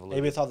convoluted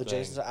Maybe with all the thing.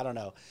 Jasons, I don't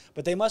know.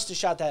 But they must have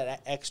shot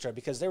that extra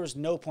because there was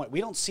no point.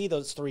 We don't see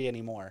those 3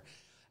 anymore.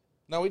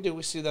 No, we do.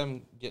 We see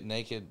them get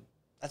naked.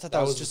 I thought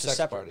that was the just a sex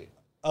separate party.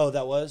 Oh,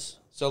 that was?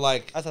 So,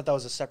 like, I thought that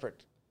was a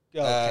separate. Oh,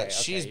 okay,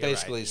 she's you're right.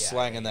 basically Yeah,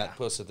 slanging yeah, that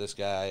puss at this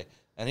guy.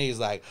 And he's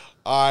like,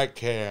 I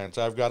can't.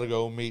 I've got to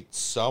go meet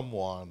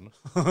someone.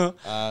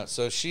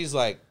 So she's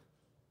like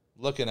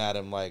looking at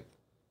him like,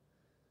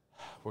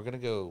 we're going to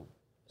go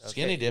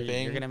skinny Okay,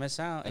 dipping. You're going to miss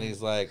out. And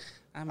he's like,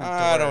 I'm a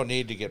I dork. don't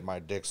need to get my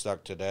dick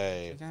stuck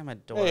today. I'm a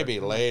dork. Maybe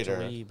I'm a later.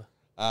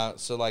 dweeb.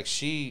 So, like,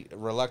 she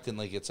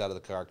reluctantly gets out of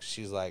the car because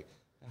she's like,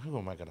 who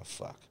am I going to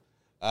fuck?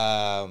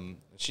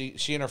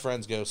 She and her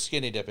friends go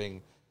skinny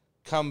dipping,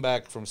 come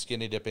back from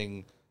skinny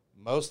dipping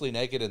mostly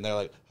naked, and they're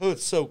like, oh,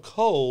 it's so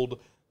cold.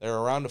 They're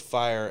around a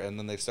fire, and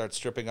then they start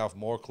stripping off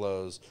more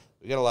clothes.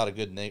 We got a lot of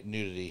good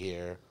nudity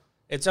here.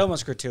 It's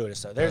almost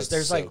gratuitous though. There's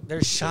It's so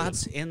there's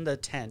shots in the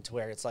tent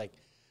where it's like,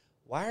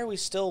 why are we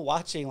still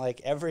watching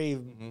like every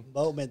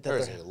moment that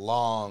There's they're a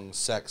long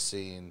sex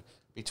scene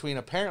between,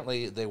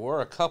 apparently they were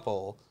a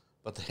couple,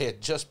 but they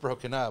had just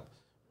broken up.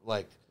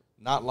 Like,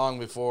 not long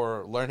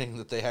before learning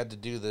that they had to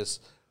do this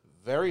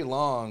very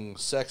long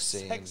sex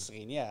scene. Sex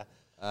scene, yeah.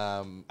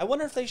 I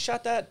wonder if they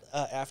shot that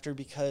after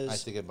because... I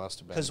think it must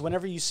have been. Because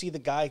whenever you see the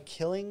guy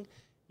killing,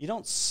 you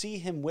don't see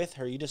him with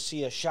her. You just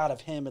see a shot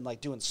of him and,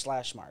 like, doing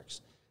slash marks.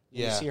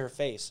 You see her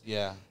face.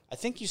 Yeah. I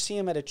think you see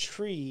him at a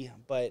tree,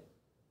 but...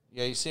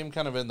 Yeah, you see him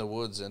kind of in the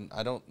woods, and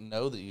I don't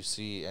know that you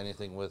see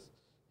anything with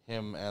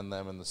him and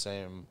them in the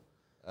same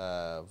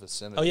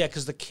vicinity. Oh, yeah,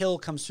 because the kill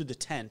comes through the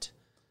tent.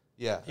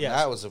 Yeah, Yes.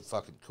 that was a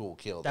fucking cool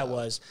kill. That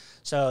was.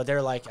 So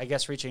they're, like, I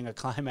guess reaching a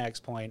climax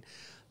point.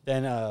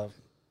 Then...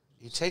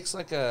 He takes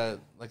I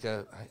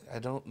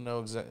don't know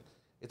exactly.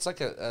 It's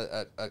like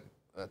a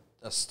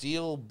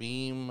steel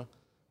beam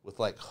with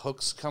like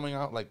hooks coming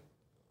out. Like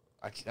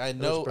I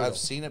know I've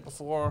seen it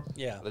before.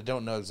 Yeah, but I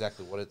don't know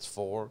exactly what it's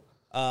for.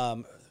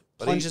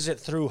 Plunges it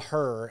through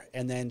her,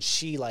 and then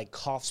she like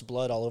coughs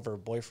blood all over her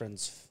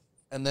boyfriend's.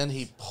 And then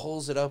he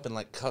pulls it up and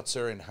like cuts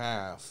her in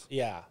half.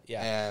 Yeah.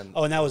 And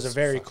and that was a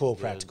very cool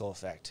good. practical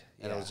effect.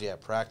 And it was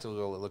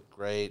practical. It looked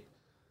great.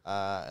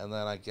 And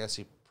then I guess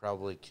he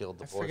probably killed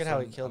the boyfriend. I forget how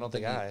he killed the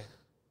guy. He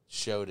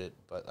showed it,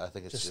 but I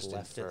think it's just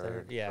left it there.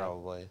 inferred. Yeah,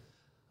 probably.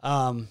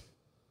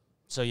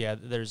 So yeah,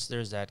 there's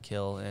that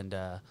kill, and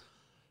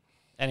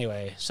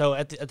anyway, so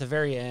at the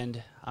very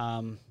end,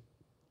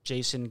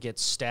 Jason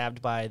gets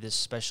stabbed by this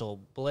special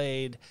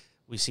blade.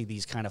 We see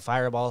these kind of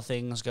fireball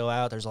things go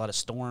out. There's a lot of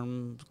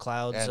storm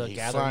clouds and he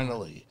gathering.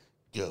 Finally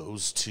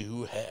goes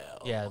to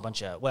hell. Yeah,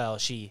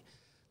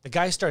 the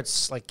guy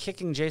starts like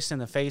kicking Jason in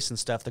the face and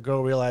stuff. The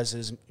girl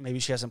realizes maybe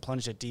she hasn't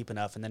plunged it deep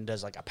enough, and then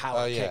does like a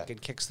power kick and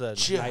kicks the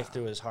knife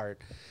through his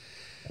heart.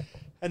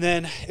 And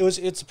then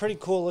it's a pretty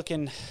cool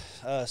looking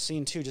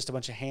scene too. Just a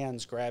bunch of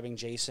hands grabbing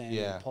Jason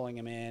and pulling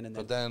him in, and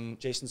then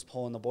Jason's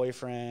pulling the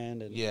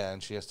boyfriend. And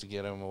and she has to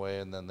get him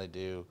away, and then they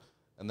do.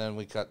 And then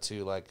we cut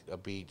to like a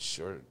beach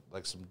or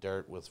like some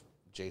dirt with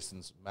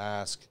Jason's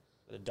mask.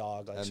 The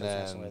dog, like, and she was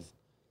messing with.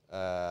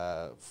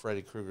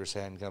 Freddy Krueger's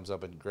hand comes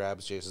up and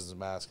grabs Jason's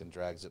mask and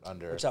drags it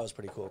under. Which that was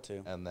pretty cool,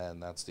 too. And then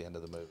that's the end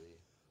of the movie.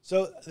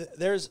 So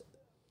there's,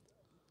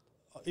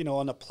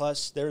 on the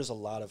plus, there's a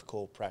lot of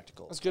cool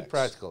practical effects. Good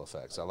practical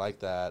effects. I like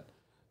that.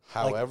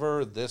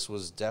 However, this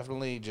was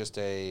definitely just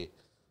I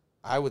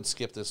would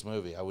skip this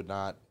movie. I would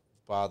not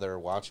bother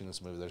watching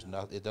this movie. There's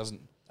nothing. It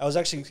doesn't. I was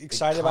actually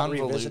excited about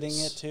revisiting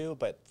it, too,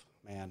 but,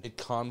 man. It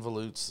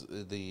convolutes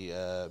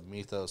the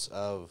mythos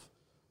of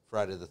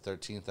Friday the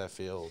 13th, I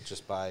feel,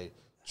 just by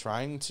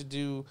trying to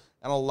do...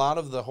 And a lot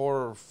of the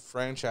horror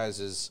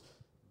franchises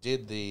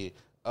did he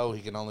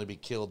can only be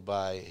killed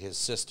by his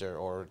sister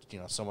or,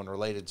 someone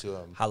related to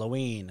him.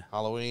 Halloween,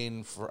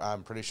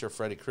 I'm pretty sure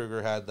Freddy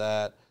Krueger had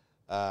that.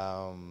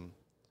 And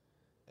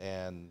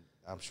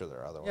I'm sure there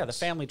are other ones. Yeah, the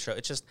family trope.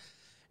 It's just...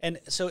 And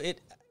so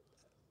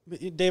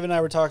Dave and I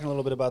were talking a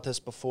little bit about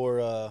this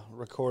before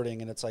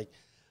recording, and it's like,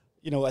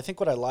 I think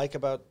what I like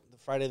about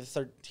Friday the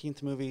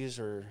 13th movies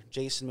or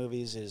Jason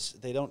movies is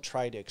they don't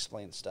try to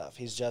explain stuff.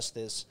 He's just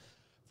this,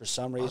 for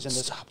some reason,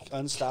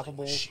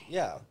 unstoppable.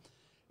 Yeah.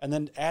 And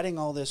then adding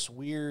all this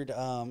weird,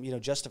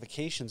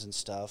 justifications and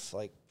stuff.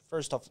 Like,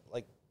 first off,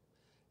 like,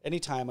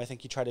 anytime I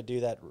think you try to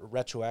do that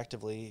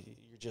retroactively,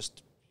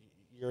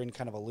 you're in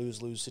kind of a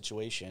lose-lose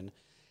situation.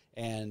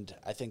 And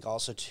I think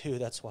also, too,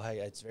 that's why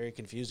it's very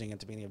confusing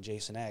at the beginning of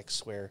Jason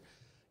X, where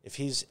if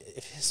his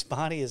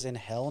body is in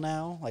hell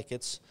now, like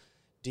it's...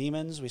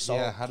 demons. We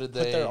saw how did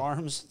put their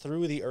arms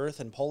through the earth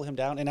and pull him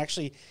down. And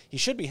actually, he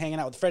should be hanging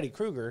out with Freddy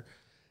Krueger.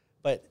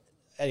 But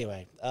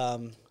anyway,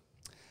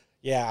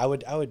 I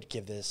would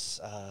give this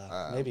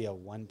maybe a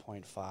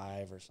 1.5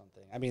 or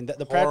something. I mean,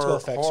 the practical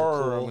effects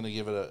are cool. I'm going to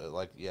give it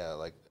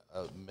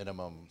a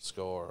minimum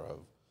score of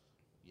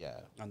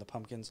on the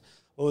pumpkins.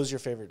 What was your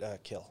favorite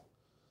kill?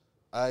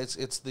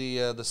 It's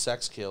the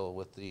sex kill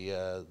with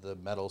the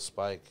metal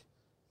spike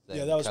thing.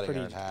 Yeah, that was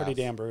pretty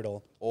damn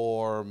brutal.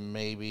 Or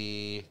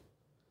maybe.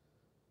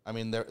 I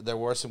mean, there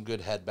were some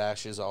good head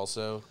bashes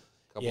also.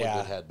 A couple of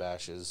good head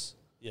bashes.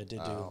 Yeah,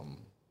 did do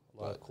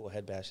a lot of cool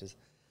head bashes.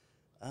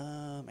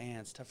 Man,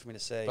 it's tough for me to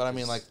say. But I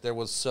mean, like, there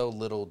was so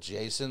little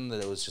Jason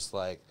that it was just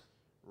like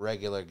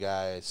regular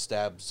guy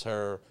stabs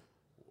her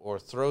or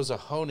throws a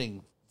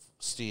honing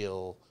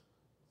steel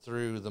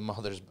through the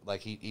mother's.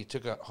 Like, he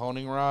took a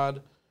honing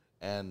rod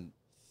and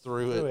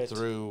threw it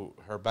through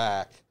her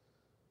back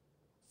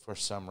for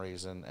some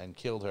reason and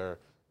killed her.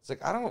 It's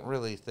like, I don't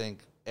really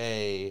think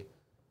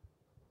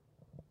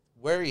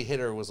where he hit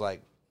her was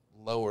like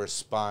lower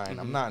spine. Mm-hmm.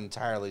 I'm not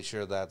entirely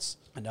sure that's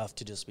enough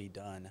to just be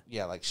done.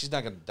 Yeah, like she's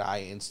not going to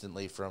die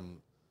instantly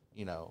from,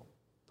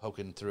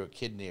 poking through a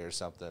kidney or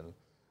something.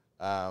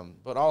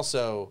 But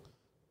also,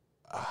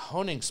 a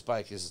honing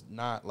spike is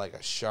not like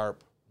a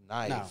sharp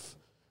knife. No.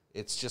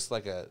 It's just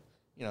like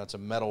it's a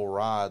metal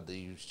rod that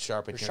you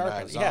sharpen your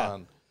knives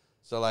on.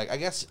 So, like, I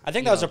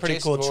think that was a pretty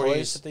cool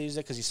choice that they used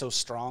it because he's so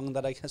strong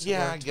that I guess.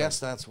 Yeah, I guess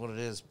that's what it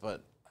is.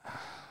 But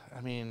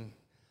I mean,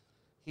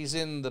 he's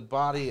in the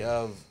body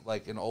of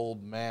like an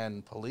old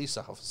man police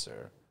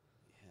officer,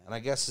 and I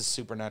guess his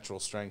supernatural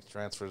strength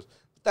transfers.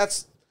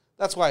 But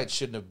that's why it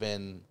shouldn't have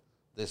been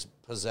this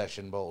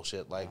possession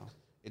bullshit. Like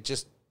it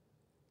just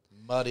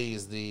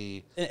muddies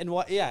the And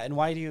why? Yeah, and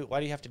why do you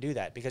have to do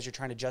that? Because you're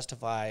trying to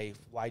justify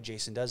why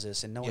Jason does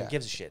this, and no one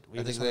gives a shit.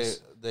 I think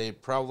they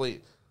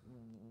probably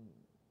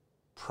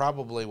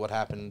what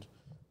happened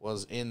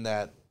was in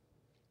that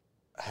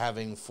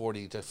having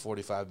 40 to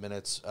 45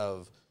 minutes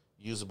of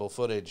usable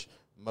footage,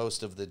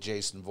 most of the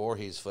Jason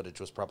Voorhees footage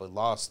was probably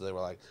lost. So they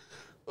were like,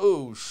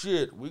 "Oh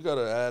shit, we got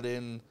to add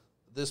in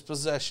this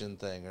possession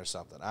thing or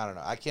something." I don't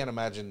know. I can't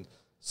imagine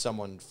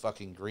someone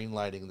fucking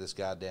greenlighting this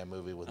goddamn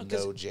movie with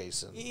no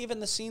Jason. Even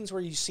the scenes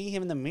where you see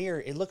him in the mirror,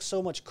 it looks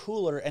so much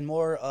cooler and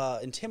more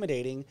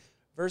intimidating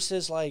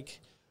versus like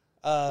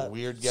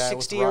weird guy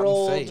with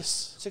rotten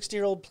face.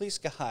 60-year-old police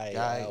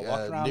guy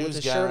walking around with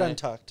his shirt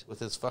untucked, with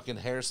his fucking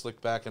hair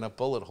slicked back and a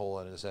bullet hole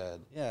in his head.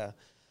 Yeah.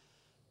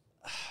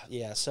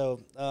 Yeah.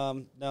 So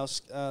no.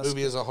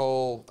 Movie as a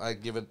whole,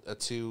 I'd give it a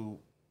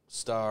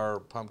 2-star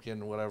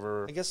pumpkin,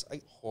 whatever. I guess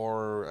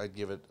horror, I'd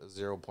give it a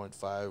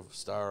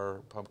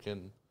 0.5-star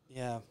pumpkin.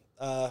 Yeah.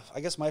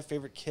 I guess my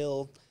favorite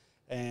kill,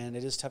 and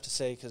it is tough to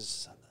say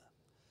because I'm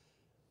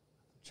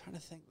trying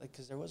to think, like,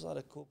 because there was a lot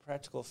of cool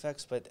practical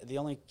effects, but the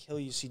only kill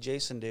you see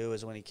Jason do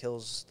is when he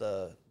kills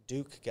the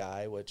Duke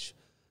guy, which.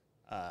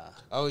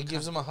 He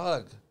gives him a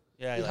hug.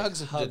 Yeah, he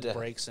hugs him to death.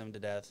 Breaks him to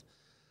death.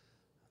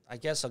 I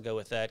guess I'll go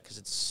with that because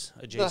it's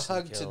a Jason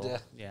hug kill. to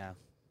death. Yeah.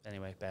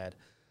 Anyway, bad.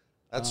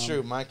 That's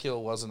true. My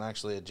kill wasn't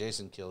actually a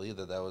Jason kill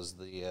either. That was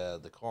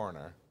the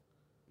coroner.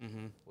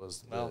 Mm-hmm.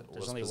 Was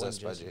only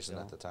possessed one by Jason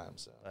kill at the time.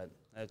 So, but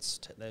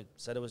they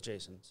said it was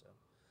Jason.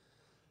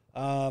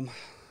 So,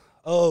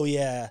 oh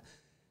yeah,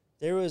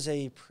 there was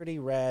a pretty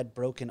rad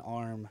broken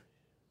arm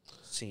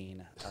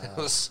scene. It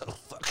was so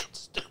fucking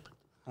stupid.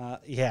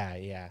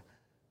 Yeah.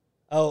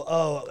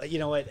 Oh, you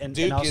know what? And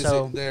Duke and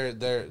also, is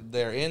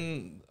they're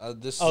in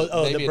this.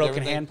 The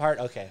broken hand part.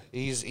 Okay,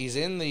 he's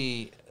in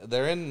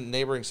they're in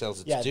neighboring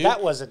cells. It's Duke.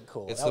 That wasn't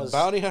cool. It's that the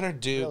bounty hunter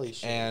Duke really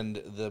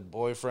and the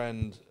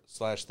boyfriend /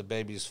 the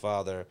baby's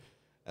father,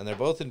 and they're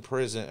both in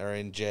prison or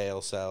in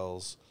jail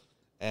cells.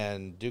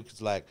 And Duke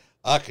is like,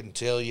 "I can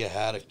tell you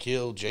how to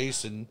kill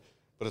Jason,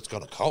 but it's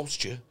gonna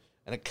cost you."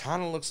 And it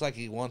kind of looks like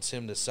he wants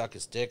him to suck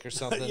his dick or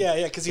something.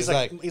 yeah, because he's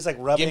like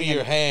rubbing. Give me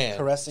your hand.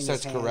 Caressing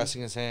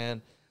his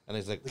hand. And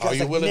he's like, "Are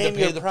you willing to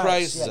pay the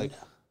price?" Yeah. He's like,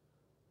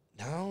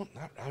 "No,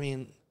 I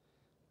mean,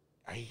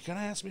 are you going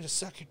to ask me to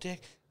suck your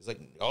dick?" He's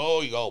like,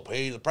 "Oh, you all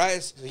pay the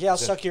price?" Yeah, I'll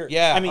suck your...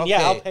 Yeah, I mean, okay,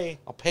 yeah, I'll pay...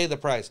 I'll pay the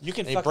price. You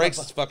can and fuck he breaks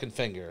my... his fucking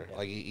finger. Yeah.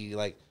 Like, he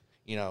like,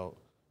 you know,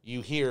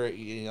 you hear it,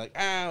 you're like,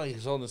 ow,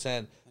 he's holding his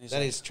hand.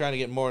 Then he's trying to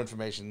get more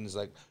information. He's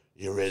like,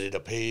 "You ready to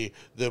pay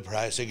the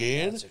price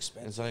again?" That's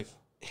expensive. And it's like,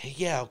 hey,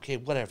 yeah, okay,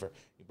 whatever.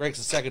 He breaks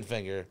the second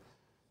finger.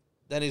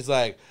 Then he's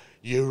like,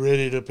 "You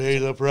ready to pay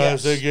the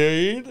price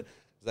again?"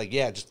 He's like,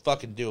 "Yeah, just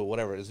fucking do it,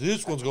 whatever.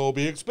 This one's going to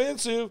be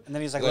expensive." And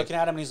then he's like looking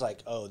at him, and he's like,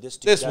 "Oh, this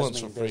one's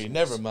for free.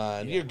 Never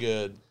mind. Yeah. You're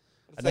good."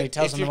 And then he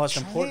tells him the most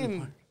important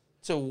part.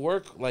 To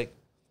work, like,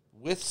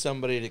 with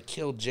somebody to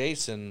kill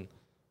Jason,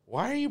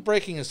 why are you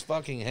breaking his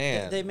fucking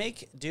hand? They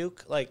make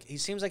Duke, like, he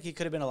seems like he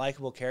could have been a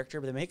likable character,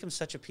 but they make him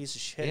such a piece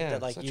of shit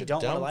that, like, you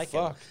don't want to like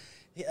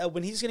him.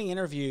 When he's getting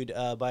interviewed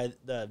by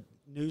the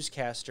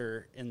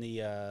newscaster in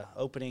the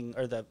opening,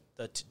 or the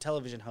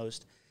television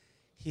host,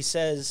 he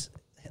says...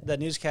 The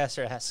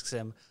newscaster asks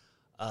him,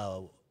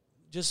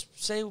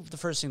 just say the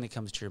first thing that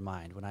comes to your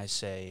mind when I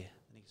say,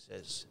 and he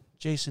says,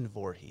 Jason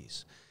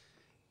Voorhees.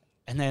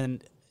 And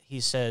then he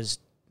says,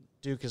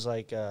 Duke is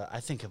like,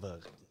 I think of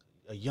a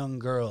young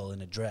girl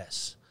in a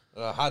dress.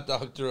 A hot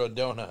dog through a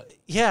donut.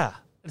 Yeah.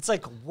 It's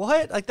like,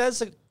 what? Like,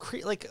 that's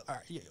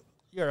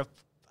you're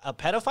a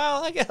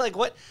pedophile? I guess, like,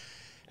 what?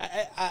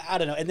 I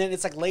don't know. And then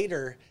it's like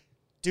later,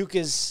 Duke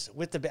is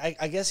with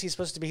I guess he's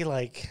supposed to be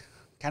like...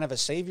 kind of a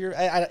savior.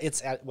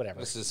 It's whatever.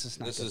 This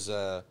is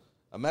a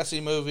messy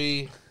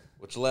movie,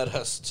 which led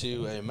us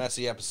to a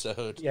messy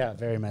episode. Yeah,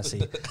 very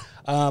messy.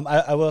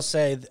 I will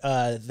say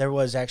there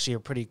was actually a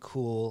pretty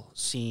cool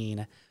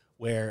scene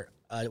where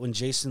when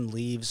Jason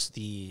leaves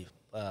the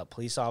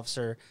police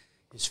officer,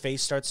 his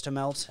face starts to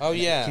melt. Oh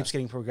yeah, it keeps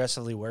getting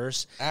progressively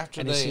worse.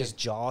 After you see his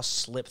jaw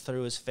slip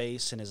through his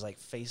face, and his like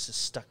face is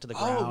stuck to the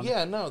ground. Oh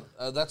yeah, no,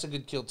 that's a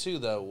good kill too.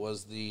 Though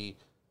was the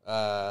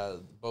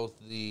both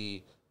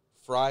the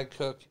fry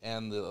cook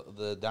and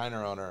the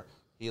diner owner,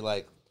 he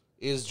like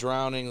is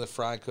drowning the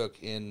fry cook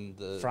in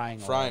the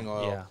frying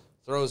oil, yeah.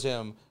 Throws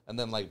him, and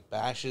then like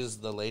bashes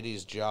the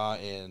lady's jaw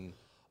in.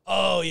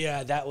 Oh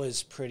yeah, that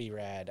was pretty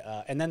rad.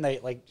 And then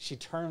she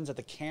turns at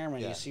the camera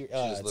and you see she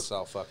just looks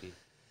all fucky.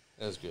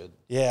 It was good.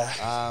 Yeah.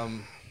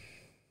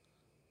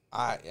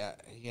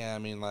 I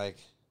mean, like,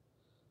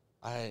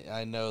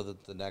 I know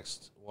that the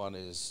next one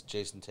is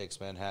Jason Takes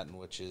Manhattan,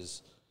 which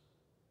is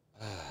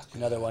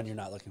another one you're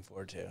not looking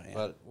forward to. Yeah.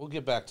 But we'll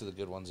get back to the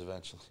good ones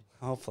eventually.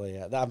 Hopefully,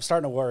 yeah. I'm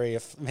starting to worry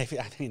if maybe,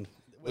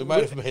 we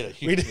might have made a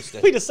huge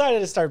mistake. We decided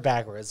to start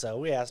backwards, so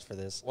we asked for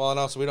this. Well, and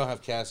also we don't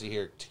have Cassie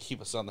here to keep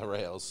us on the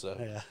rails, so.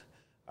 Yeah.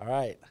 All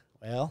right.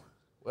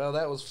 Well,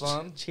 that was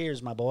fun.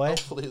 Cheers, my boy.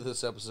 Hopefully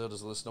this episode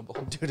is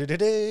listenable.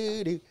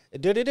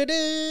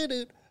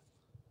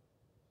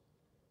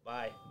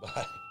 Bye.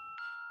 Bye.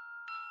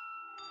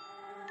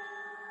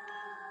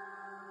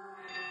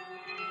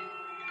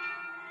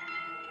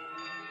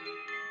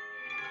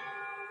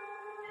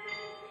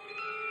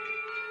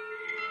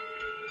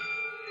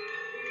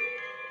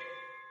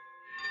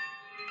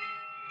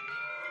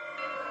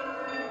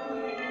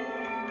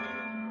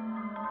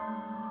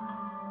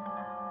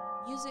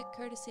 Music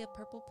courtesy of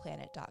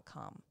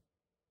PurplePlanet.com.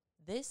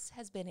 This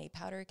has been a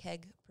Powder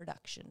Keg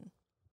production.